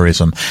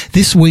consumerism.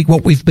 This week,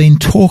 what we've been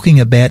talking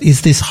about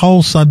is this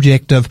whole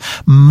subject of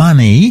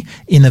money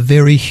in a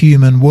very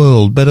human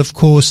world. But of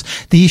course,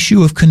 the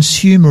issue of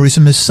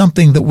consumerism is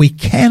something that we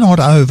cannot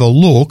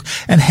overlook.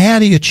 And how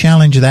do you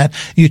challenge that?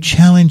 You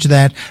challenge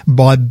that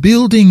by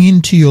building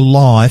into your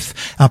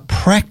life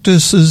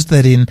practices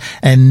that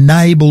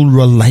enable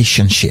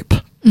relationship.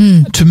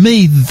 To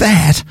me,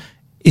 that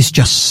is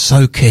just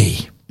so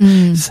key.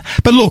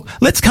 But look,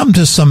 let's come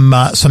to some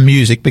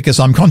music, because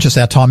I'm conscious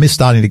our time is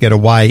starting to get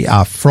away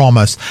from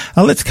us.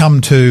 Let's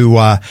come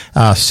to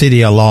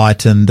City of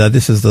Light, and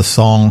this is the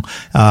song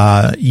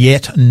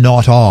Yet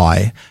Not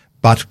I,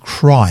 But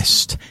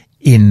Christ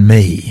in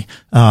Me.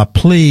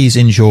 Please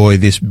enjoy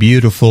this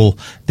beautiful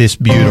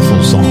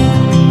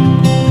song.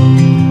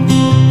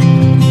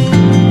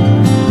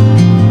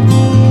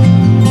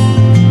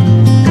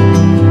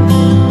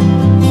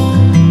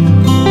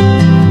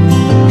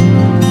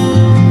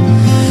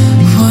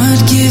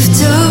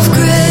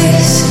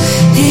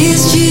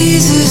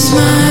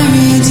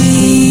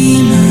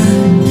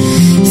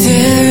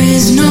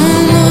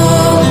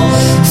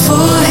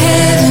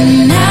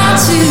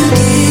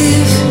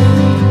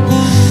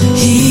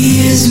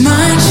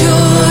 My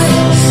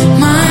joy,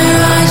 my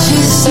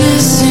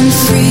righteousness and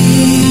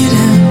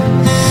freedom.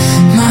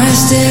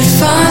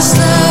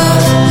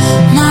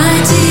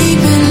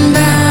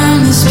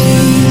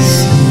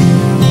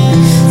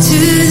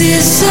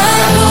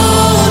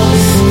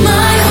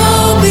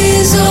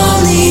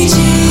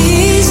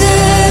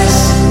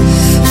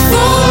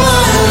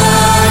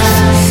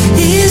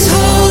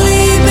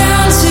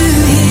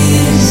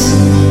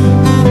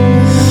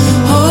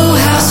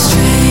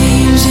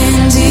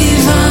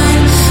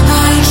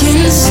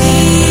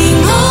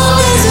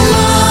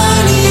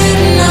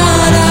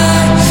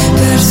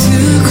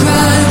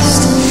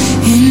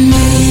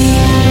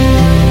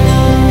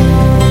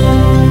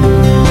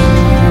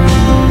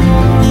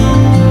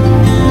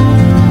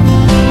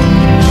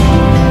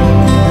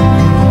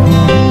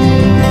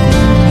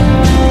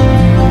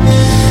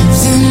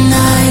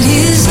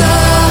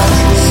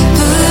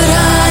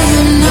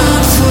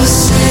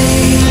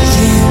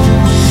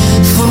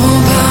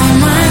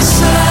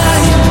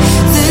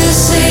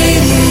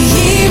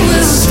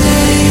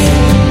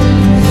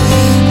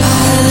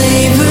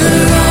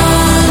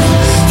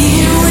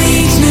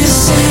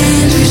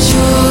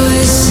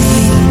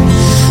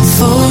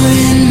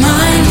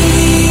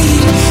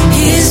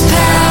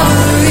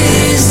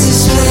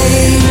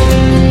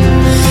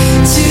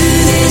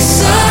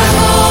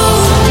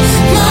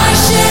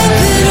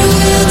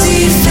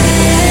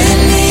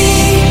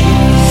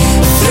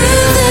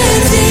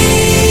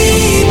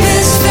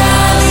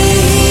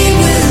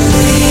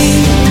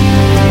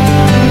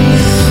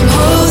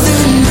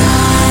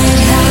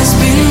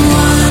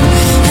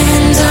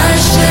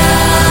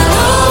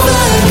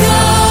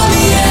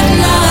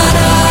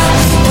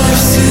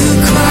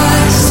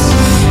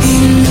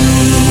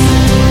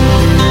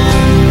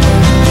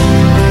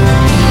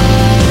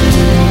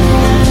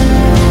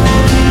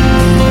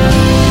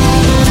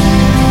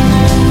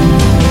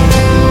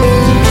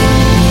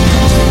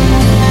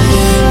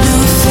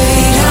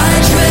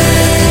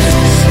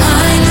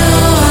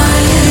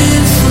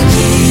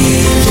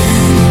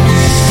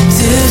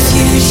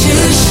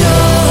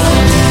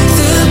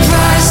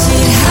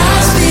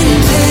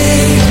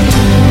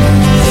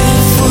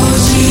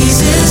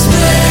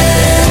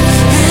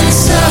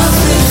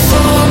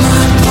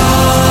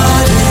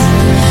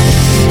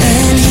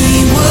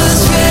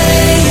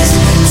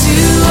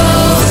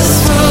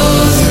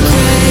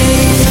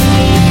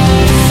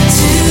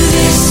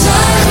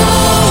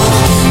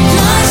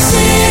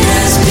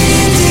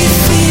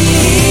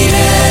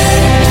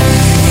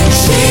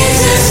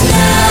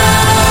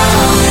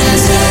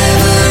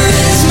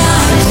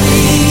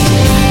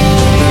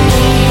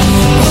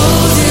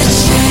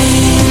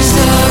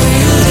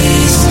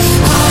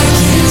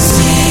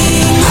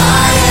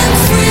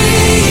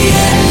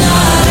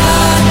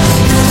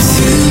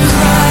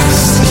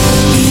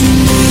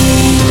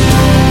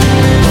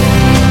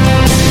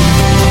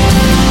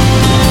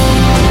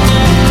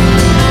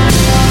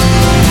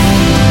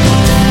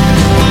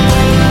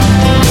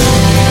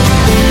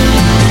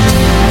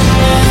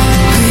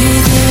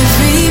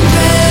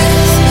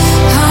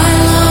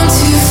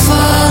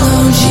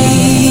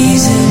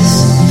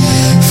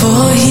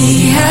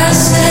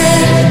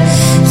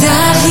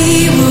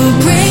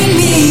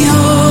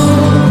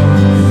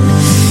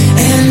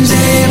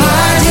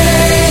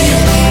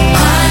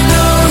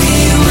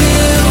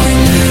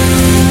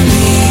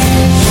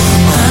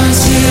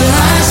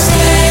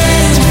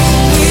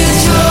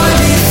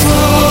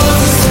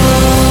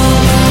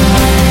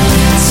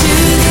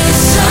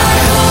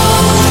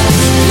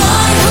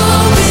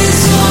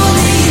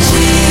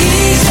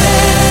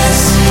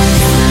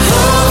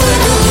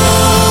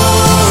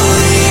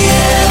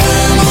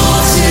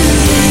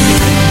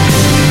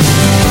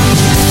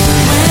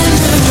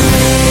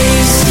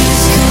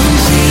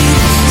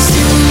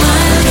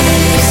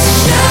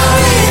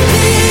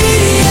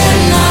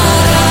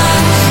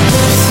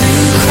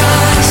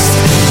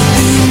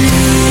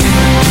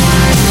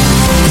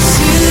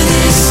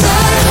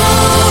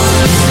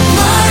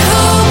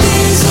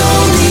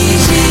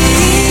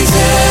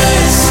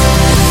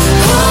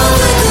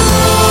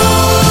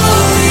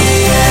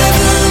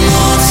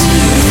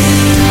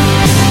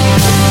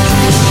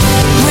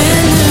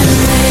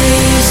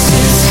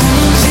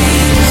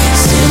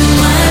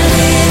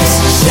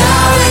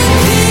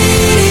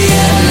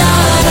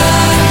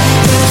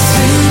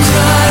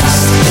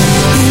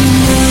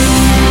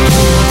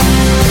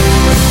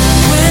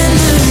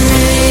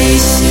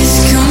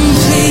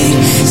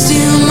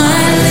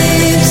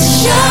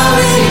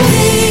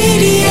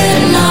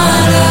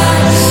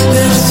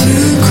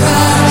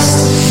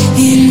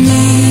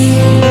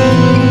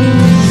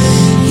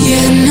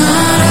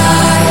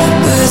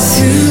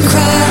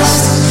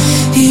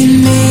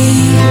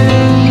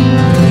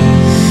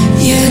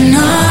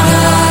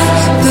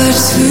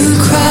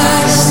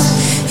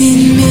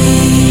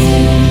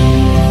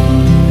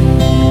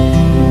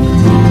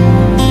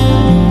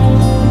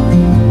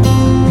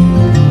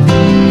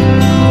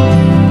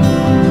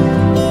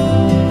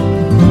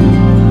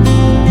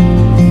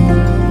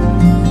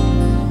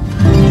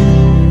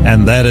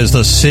 And that is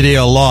the City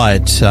of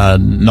Light,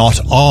 not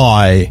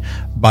I,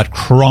 but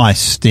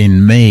Christ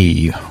in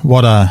me.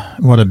 What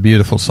a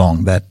beautiful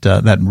song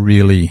that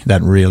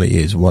really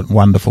is. What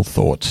wonderful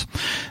thoughts.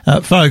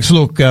 Folks,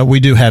 look, we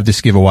do have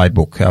this giveaway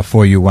book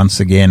for you once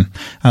again.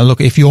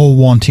 Look, if you're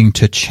wanting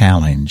to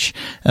challenge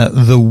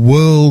the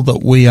world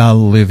that we are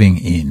living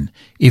in,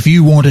 if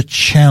you want to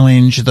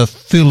challenge the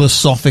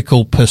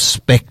philosophical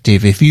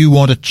perspective, if you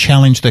want to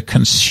challenge the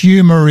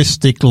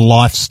consumeristic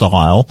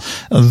lifestyle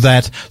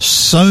that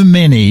so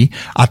many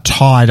are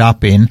tied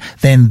up in,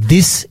 then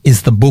this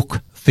is the book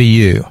for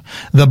you.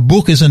 The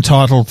book is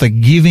entitled The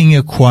Giving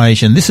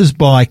Equation. This is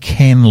by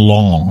Ken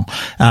Long.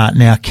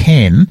 Now,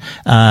 Ken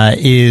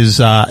is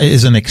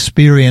an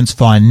experienced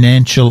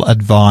financial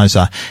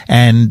advisor,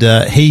 and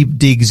he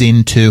digs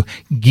into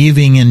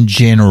giving and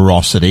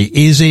generosity.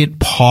 Is it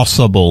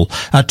possible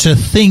to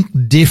think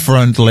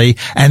differently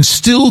and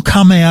still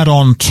come out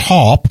on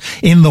top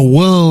in the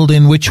world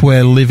in which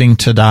we're living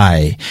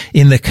today,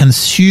 in the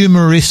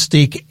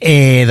consumeristic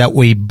air that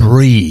we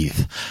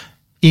breathe?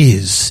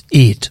 Is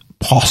it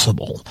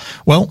possible?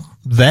 Well,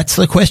 that's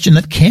the question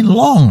that Ken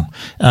Long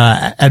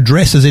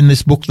addresses in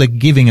this book, The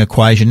Giving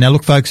Equation. Now,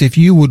 look, folks, if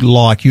you would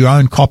like your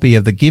own copy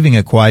of The Giving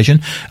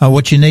Equation,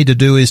 what you need to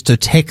do is to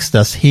text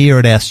us here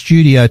at our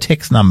studio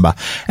text number.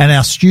 And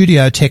our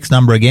studio text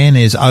number again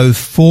is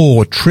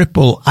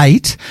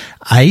 0488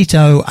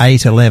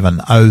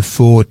 80811,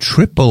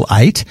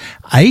 0488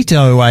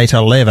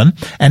 80811,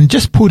 and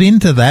just put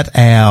into that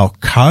our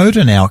code,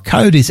 and our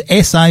code is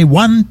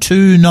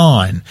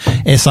SA129.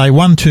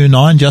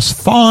 SA129, just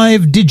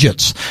 5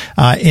 digits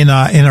in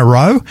a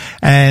row,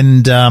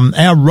 and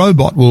our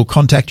robot will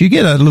contact you,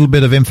 get a little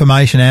bit of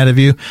information out of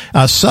you,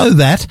 so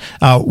that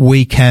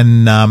we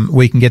can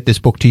get this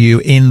book to you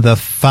in the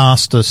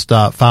fastest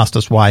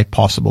way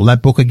possible.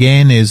 That book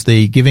again is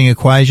The Giving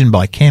Equation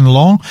by Ken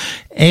Long,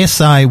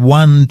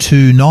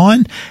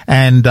 SA129,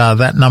 and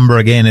that number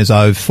again is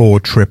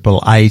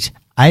 0488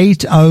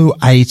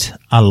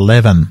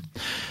 80811.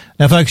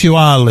 Now, folks, you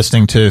are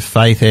listening to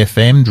Faith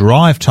FM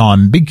Drive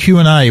Time, Big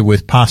Q&A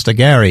with Pastor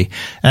Garry.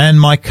 And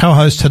my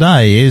co-host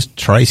today is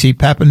Tracey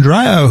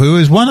Papandreou, who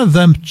is one of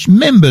the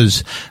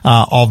members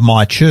of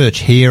my church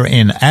here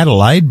in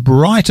Adelaide,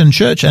 Brighton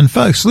Church. And,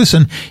 folks,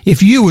 listen,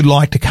 if you would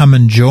like to come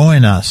and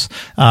join us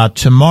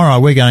tomorrow,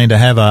 we're going to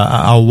have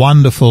a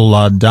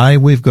wonderful day.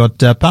 We've got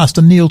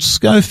Pastor Neil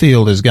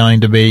Schofield is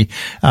going to be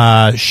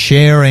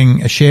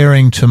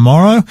sharing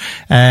tomorrow,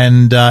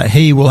 and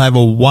he will have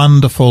a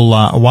wonderful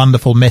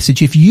message.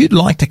 If you'd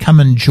like to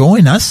come and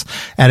join us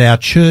at our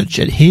church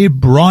at here,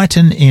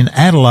 Brighton in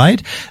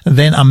Adelaide,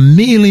 then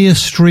Amelia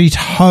Street,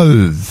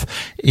 Hove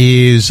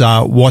is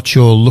what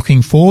you're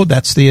looking for.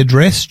 That's the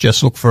address.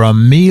 Just look for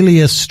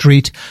Amelia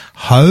Street,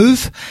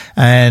 Hove,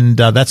 and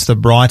that's the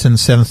Brighton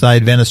Seventh-day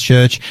Adventist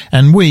Church.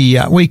 And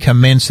we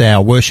commence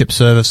our worship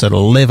service at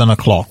 11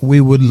 o'clock.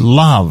 We would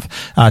love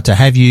to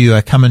have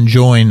you come and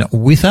join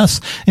with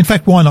us. In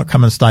fact, why not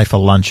come and stay for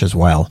lunch as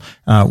well?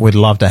 We'd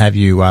love to have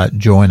you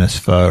join us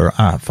for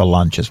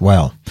lunch as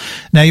well.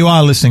 Now, you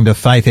are listening to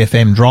Faith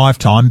FM Drive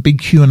Time, Big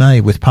Q&A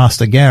with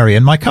Pastor Garry,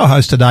 and my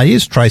co-host today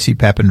is Tracey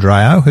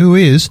Papandreou, who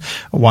is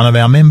one of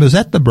our members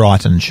at the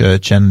Brighton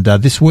Church. And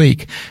this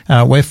week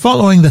we're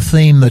following the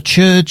theme, the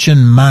church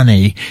and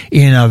money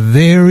in a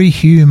very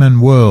human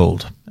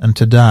world. And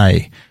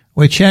today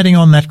we're chatting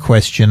on that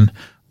question: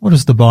 what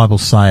does the Bible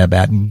say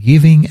about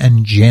giving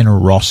and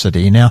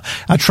generosity? Now,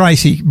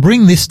 Tracey,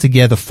 bring this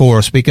together for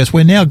us, because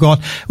we've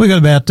got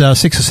about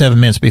 6 or 7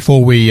 minutes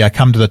before we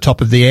come to the top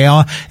of the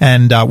hour,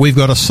 and we've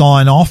got to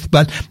sign off.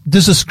 But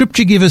does the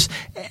Scripture give us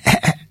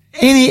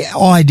any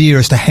idea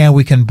as to how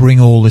we can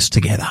bring all this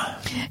together?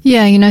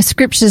 Yeah,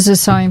 scriptures are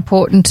so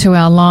important to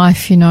our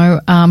life,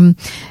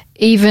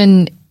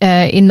 even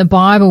in the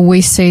Bible,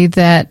 we see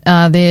that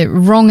the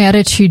wrong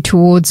attitude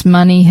towards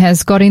money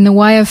has got in the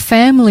way of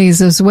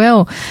families as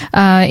well.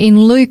 In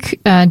Luke,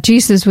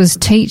 Jesus was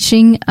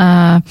teaching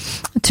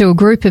to a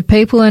group of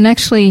people, and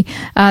actually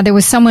there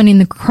was someone in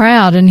the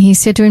crowd, and he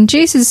said to him,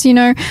 Jesus,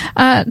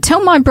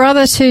 tell my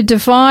brother to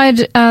divide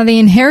the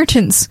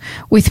inheritance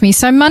with me.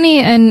 So money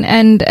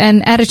and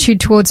attitude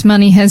towards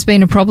money has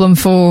been a problem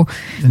for...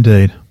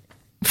 Indeed.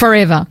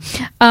 Forever.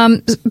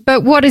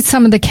 But what is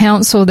some of the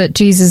counsel that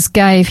Jesus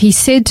gave? He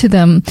said to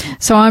them,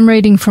 so I'm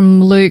reading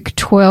from Luke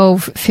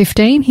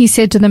 12:15. He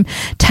said to them,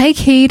 take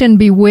heed and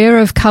beware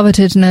of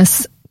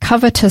covetousness,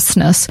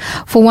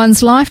 for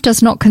one's life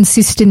does not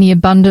consist in the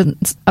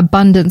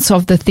abundance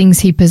of the things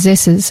he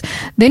possesses.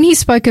 Then he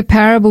spoke a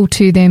parable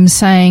to them,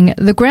 saying,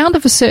 the ground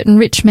of a certain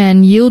rich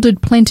man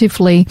yielded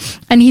plentifully,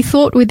 and he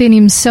thought within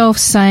himself,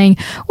 saying,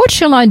 what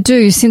shall I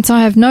do, since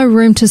I have no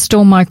room to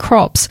store my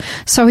crops?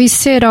 So he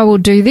said, I will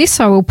do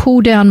this, I will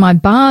pull down my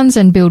barns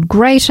and build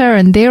greater,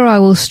 and there I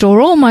will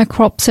store all my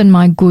crops and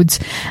my goods.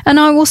 And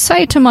I will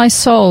say to my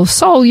soul,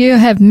 you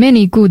have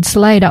many goods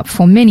laid up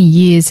for many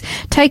years.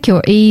 Take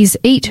your ease,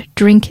 eat eat,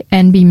 drink,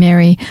 and be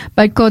merry.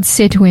 But God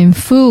said to him,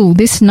 Fool,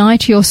 this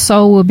night your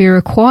soul will be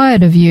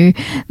required of you.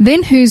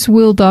 Then whose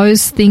will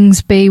those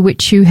things be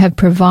which you have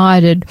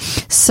provided?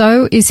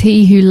 So is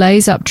he who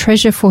lays up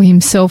treasure for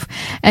himself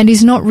and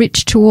is not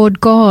rich toward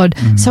God.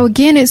 So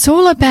again, it's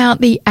all about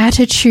the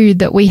attitude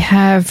that we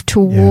have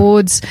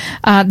towards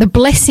the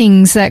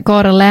blessings that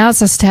God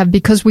allows us to have,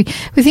 because we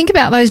think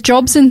about those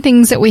jobs and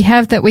things that we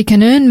have that we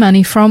can earn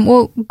money from.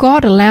 Well,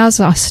 God allows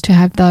us to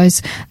have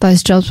those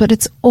jobs, but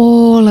it's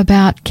all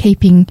about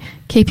keeping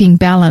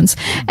balance.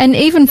 And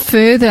even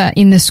further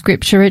in the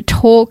scripture, it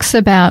talks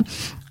about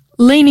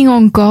leaning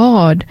on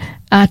God,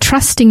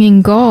 trusting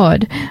in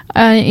God.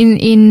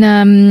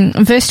 In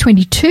verse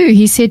 22,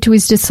 he said to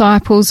his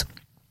disciples,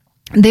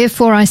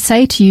 Therefore I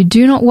say to you,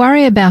 do not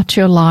worry about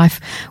your life,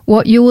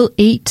 what you will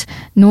eat,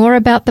 nor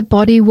about the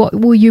body, what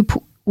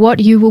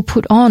you will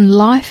put on.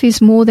 Life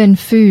is more than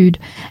food,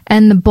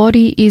 and the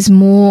body is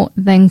more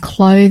than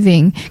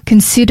clothing.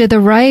 Consider the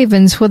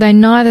ravens, for they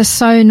neither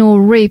sow nor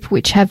reap,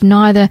 which have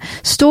neither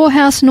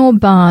storehouse nor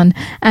barn,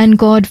 and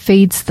God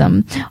feeds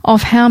them.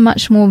 Of how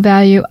much more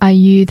value are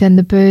you than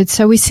the birds?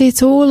 So we see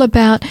it's all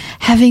about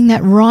having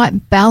that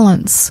right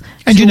balance.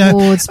 And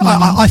towards money.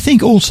 I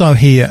think also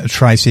here,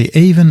 Tracey,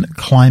 even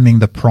claiming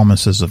the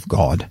promises of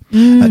God.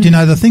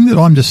 The thing that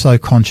I'm just so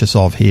conscious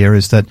of here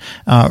is that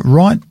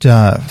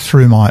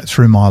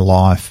through my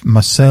life,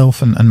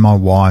 myself and my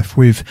wife,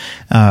 we've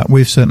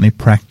certainly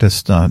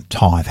practiced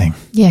tithing.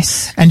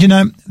 Yes. And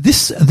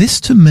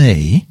this to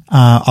me,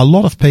 a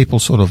lot of people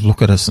sort of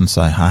look at us and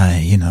say,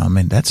 "Hey,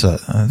 that's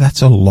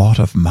a lot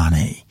of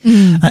money."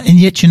 And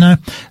yet,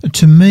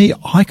 to me,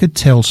 I could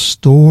tell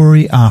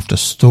story after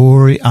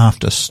story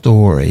after story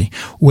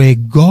where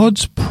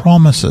God's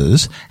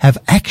promises have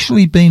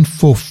actually been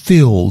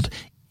fulfilled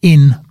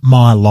in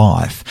my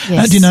life.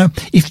 Yes.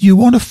 If you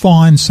want to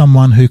find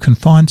someone who can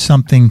find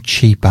something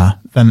cheaper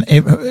than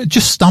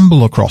just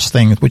stumble across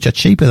things which are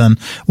cheaper than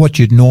what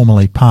you'd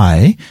normally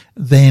pay,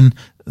 then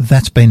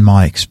that's been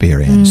my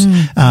experience.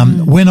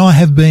 When I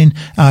have been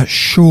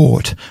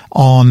short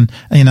on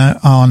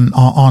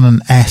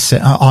an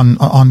asset,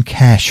 on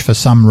cash for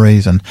some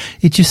reason,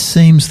 it just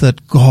seems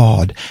that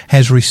God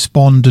has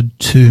responded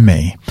to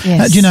me.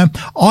 Yes.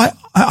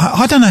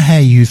 I don't know how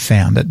you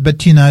found it, but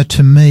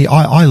to me,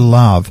 I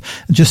love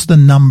just the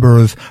number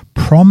of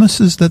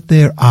promises that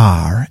there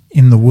are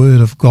in the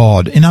Word of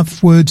God. In other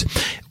words,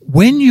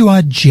 when you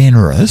are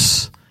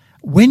generous,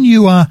 when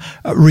you are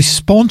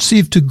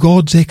responsive to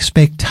God's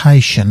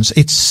expectations,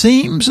 it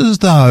seems as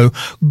though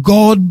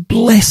God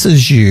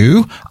blesses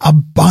you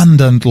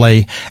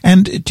abundantly.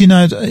 And,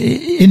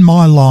 in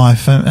my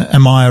life,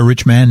 am I a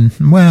rich man?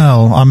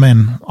 Well,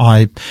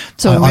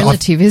 it's all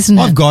relative, isn't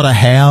it? I've got a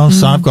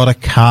house. I've got a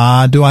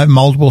car. Do I have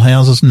multiple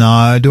houses?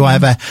 No. Do I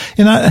have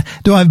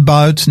do I have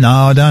boats? No,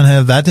 I don't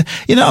have that.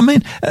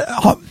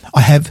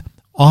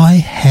 I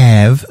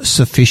have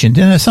sufficient.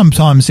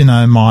 Sometimes,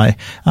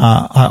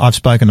 I've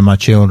spoken to my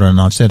children and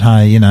I've said,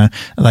 hey,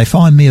 they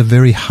find me a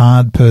very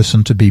hard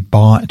person to be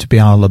able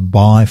to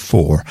buy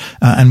for.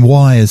 And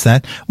why is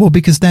that? Well,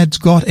 because Dad's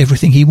got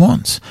everything he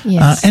wants.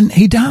 Yes. And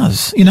he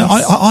does.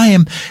 Yes.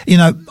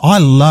 I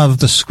love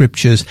the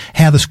scriptures,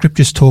 how the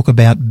scriptures talk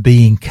about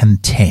being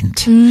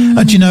content.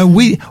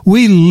 We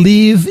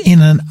live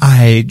in an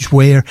age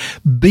where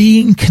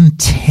being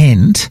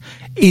content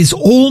is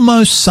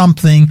almost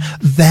something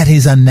that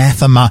is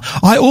anathema.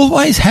 I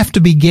always have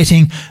to be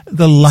getting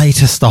the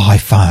latest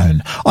iPhone.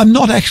 I'm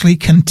not actually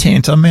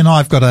content.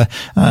 I've got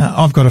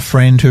a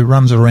friend who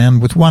runs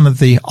around with one of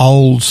the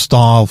old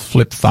style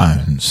flip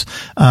phones.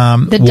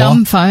 The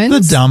dumb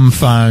phones. The dumb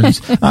phones.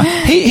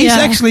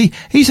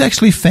 He's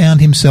actually found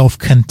himself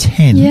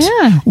content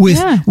with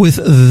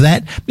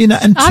that.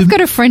 And I've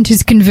got a friend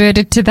who's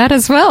converted to that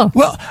as well.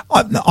 Well,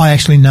 I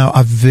actually know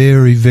a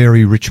very,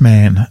 very rich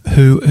man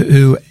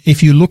who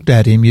if you looked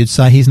at him, you'd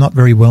say he's not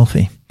very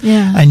wealthy.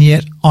 Yeah. And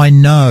yet I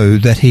know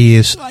that he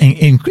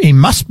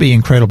must be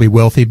incredibly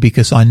wealthy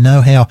because I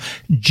know how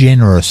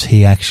generous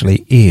he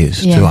actually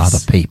is to other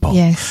people.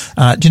 Yes.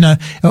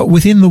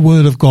 Within the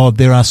Word of God,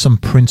 there are some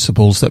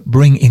principles that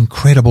bring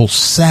incredible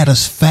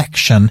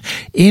satisfaction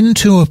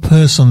into a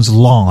person's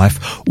life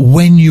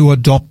when you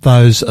adopt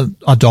those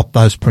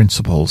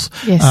principles.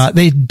 Yes.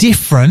 They're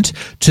different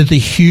to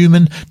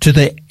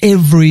the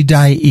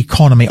everyday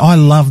economy. I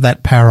love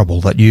that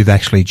parable that you've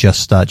actually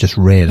just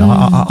read.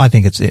 I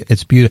think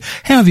it's beautiful.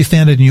 How have you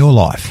found it in your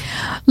life?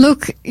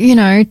 Look,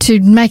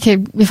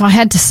 if I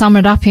had to sum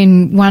it up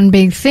in one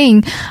big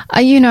thing,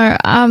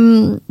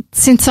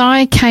 since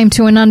I came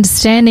to an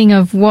understanding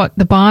of what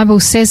the Bible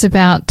says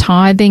about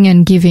tithing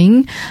and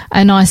giving,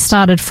 and I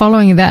started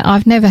following that,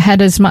 I've never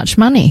had as much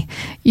money.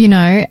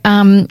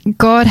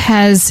 God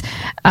has,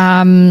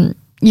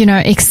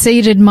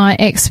 exceeded my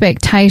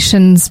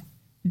expectations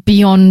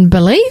beyond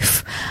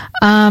belief.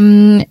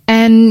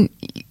 And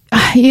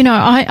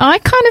I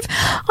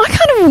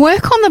kind of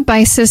work on the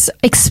basis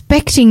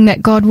expecting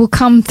that God will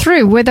come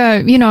through,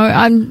 whether,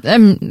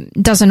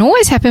 doesn't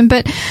always happen,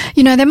 but,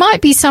 there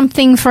might be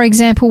something, for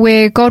example,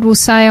 where God will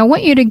say, I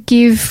want you to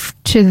give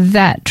to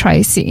that,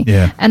 Tracey.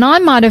 Yeah. And I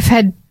might have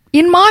had,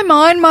 in my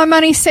mind, my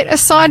money set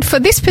aside for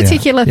this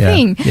particular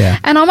thing. Yeah.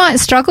 And I might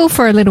struggle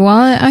for a little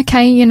while.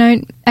 Okay,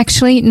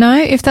 actually, no,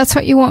 if that's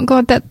what you want,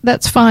 God,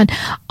 that's fine.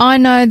 I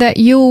know that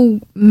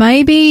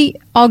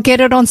I'll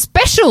get it on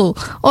special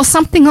or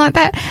something like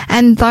that.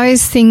 And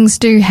those things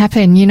do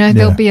happen.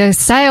 There'll be a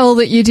sale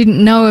that you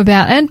didn't know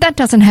about. And that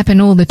doesn't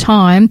happen all the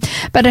time,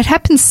 but it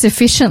happens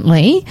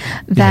sufficiently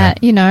that,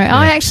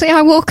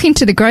 I walk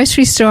into the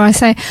grocery store. I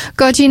say,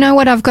 God, you know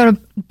what I've got to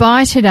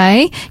buy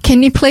today?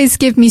 Can you please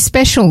give me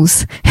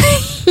specials?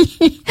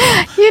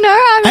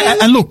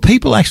 And look,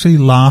 people actually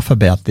laugh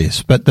about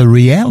this, but the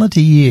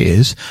reality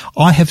is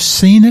I have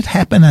seen it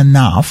happen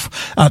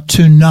enough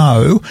to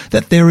know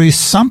that there is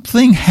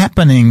something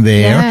happening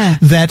there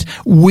that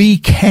we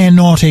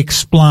cannot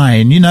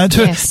explain.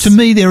 To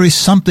me, there is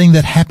something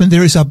that happened.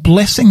 There is a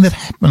blessing that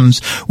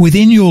happens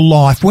within your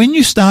life when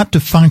you start to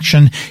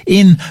function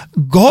in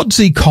God's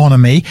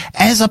economy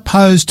as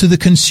opposed to the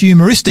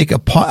consumeristic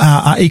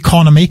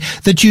economy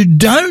that you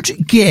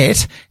don't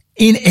get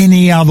in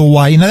any other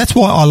way. That's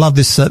why I love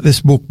this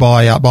book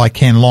by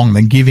Ken Long,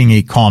 The Giving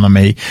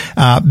Economy,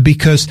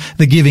 because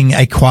the giving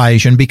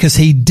equation, because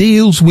he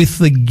deals with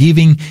the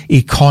giving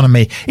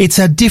economy. It's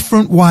a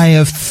different way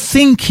of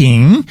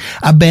thinking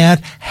about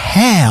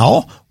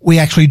how we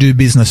actually do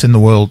business in the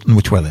world in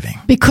which we're living.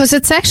 Because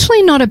it's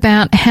actually not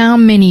about how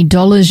many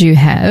dollars you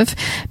have,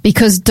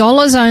 because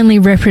dollars only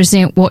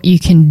represent what you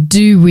can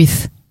do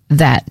with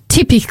that,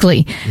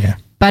 typically. Yeah.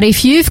 But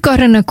if you've got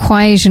an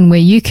equation where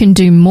you can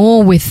do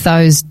more with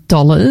those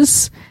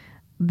dollars,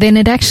 then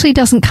it actually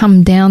doesn't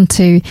come down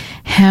to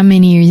how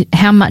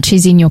much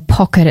is in your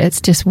pocket. It's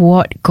just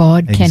what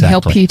God can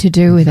help you to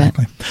do with it.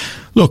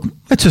 Look,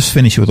 let's just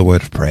finish with a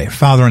word of prayer.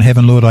 Father in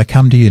heaven, Lord, I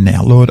come to you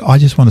now. Lord, I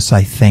just want to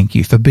say thank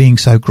you for being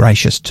so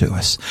gracious to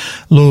us.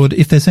 Lord,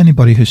 if there's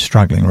anybody who's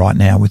struggling right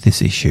now with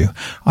this issue,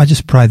 I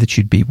just pray that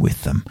you'd be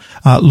with them.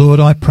 Lord,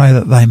 I pray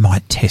that they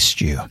might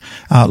test you.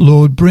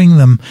 Lord, bring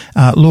them.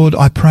 Lord,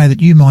 I pray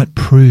that you might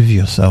prove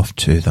yourself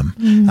to them.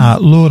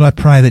 Lord, I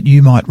pray that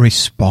you might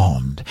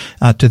respond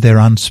to their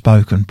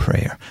unspoken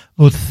prayer.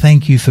 Lord,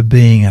 thank you for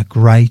being a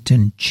great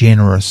and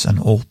generous and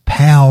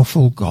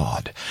all-powerful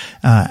God.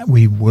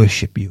 We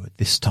worship you at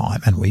this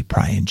time and we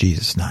pray in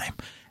Jesus' name.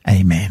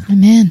 Amen.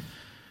 Amen.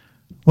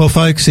 Well,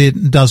 folks,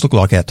 it does look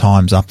like our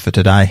time's up for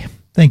today.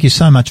 Thank you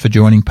so much for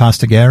joining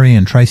Pastor Garry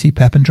and Tracey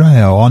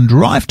Papandreou on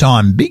Drive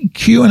Time, Big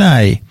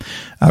Q&A.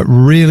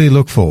 Really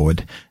look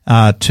forward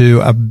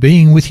to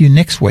being with you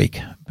next week.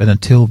 But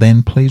until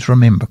then, please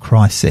remember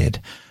Christ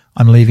said,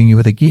 I'm leaving you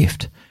with a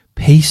gift,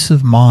 peace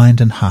of mind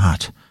and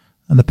heart.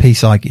 And the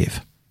peace I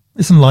give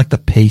isn't like the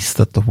peace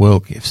that the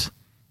world gives.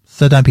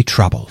 So don't be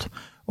troubled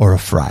or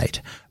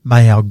afraid.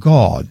 May our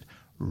God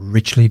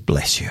richly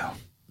bless you.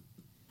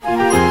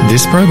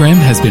 This program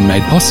has been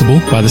made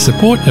possible by the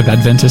support of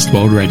Adventist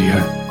World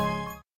Radio.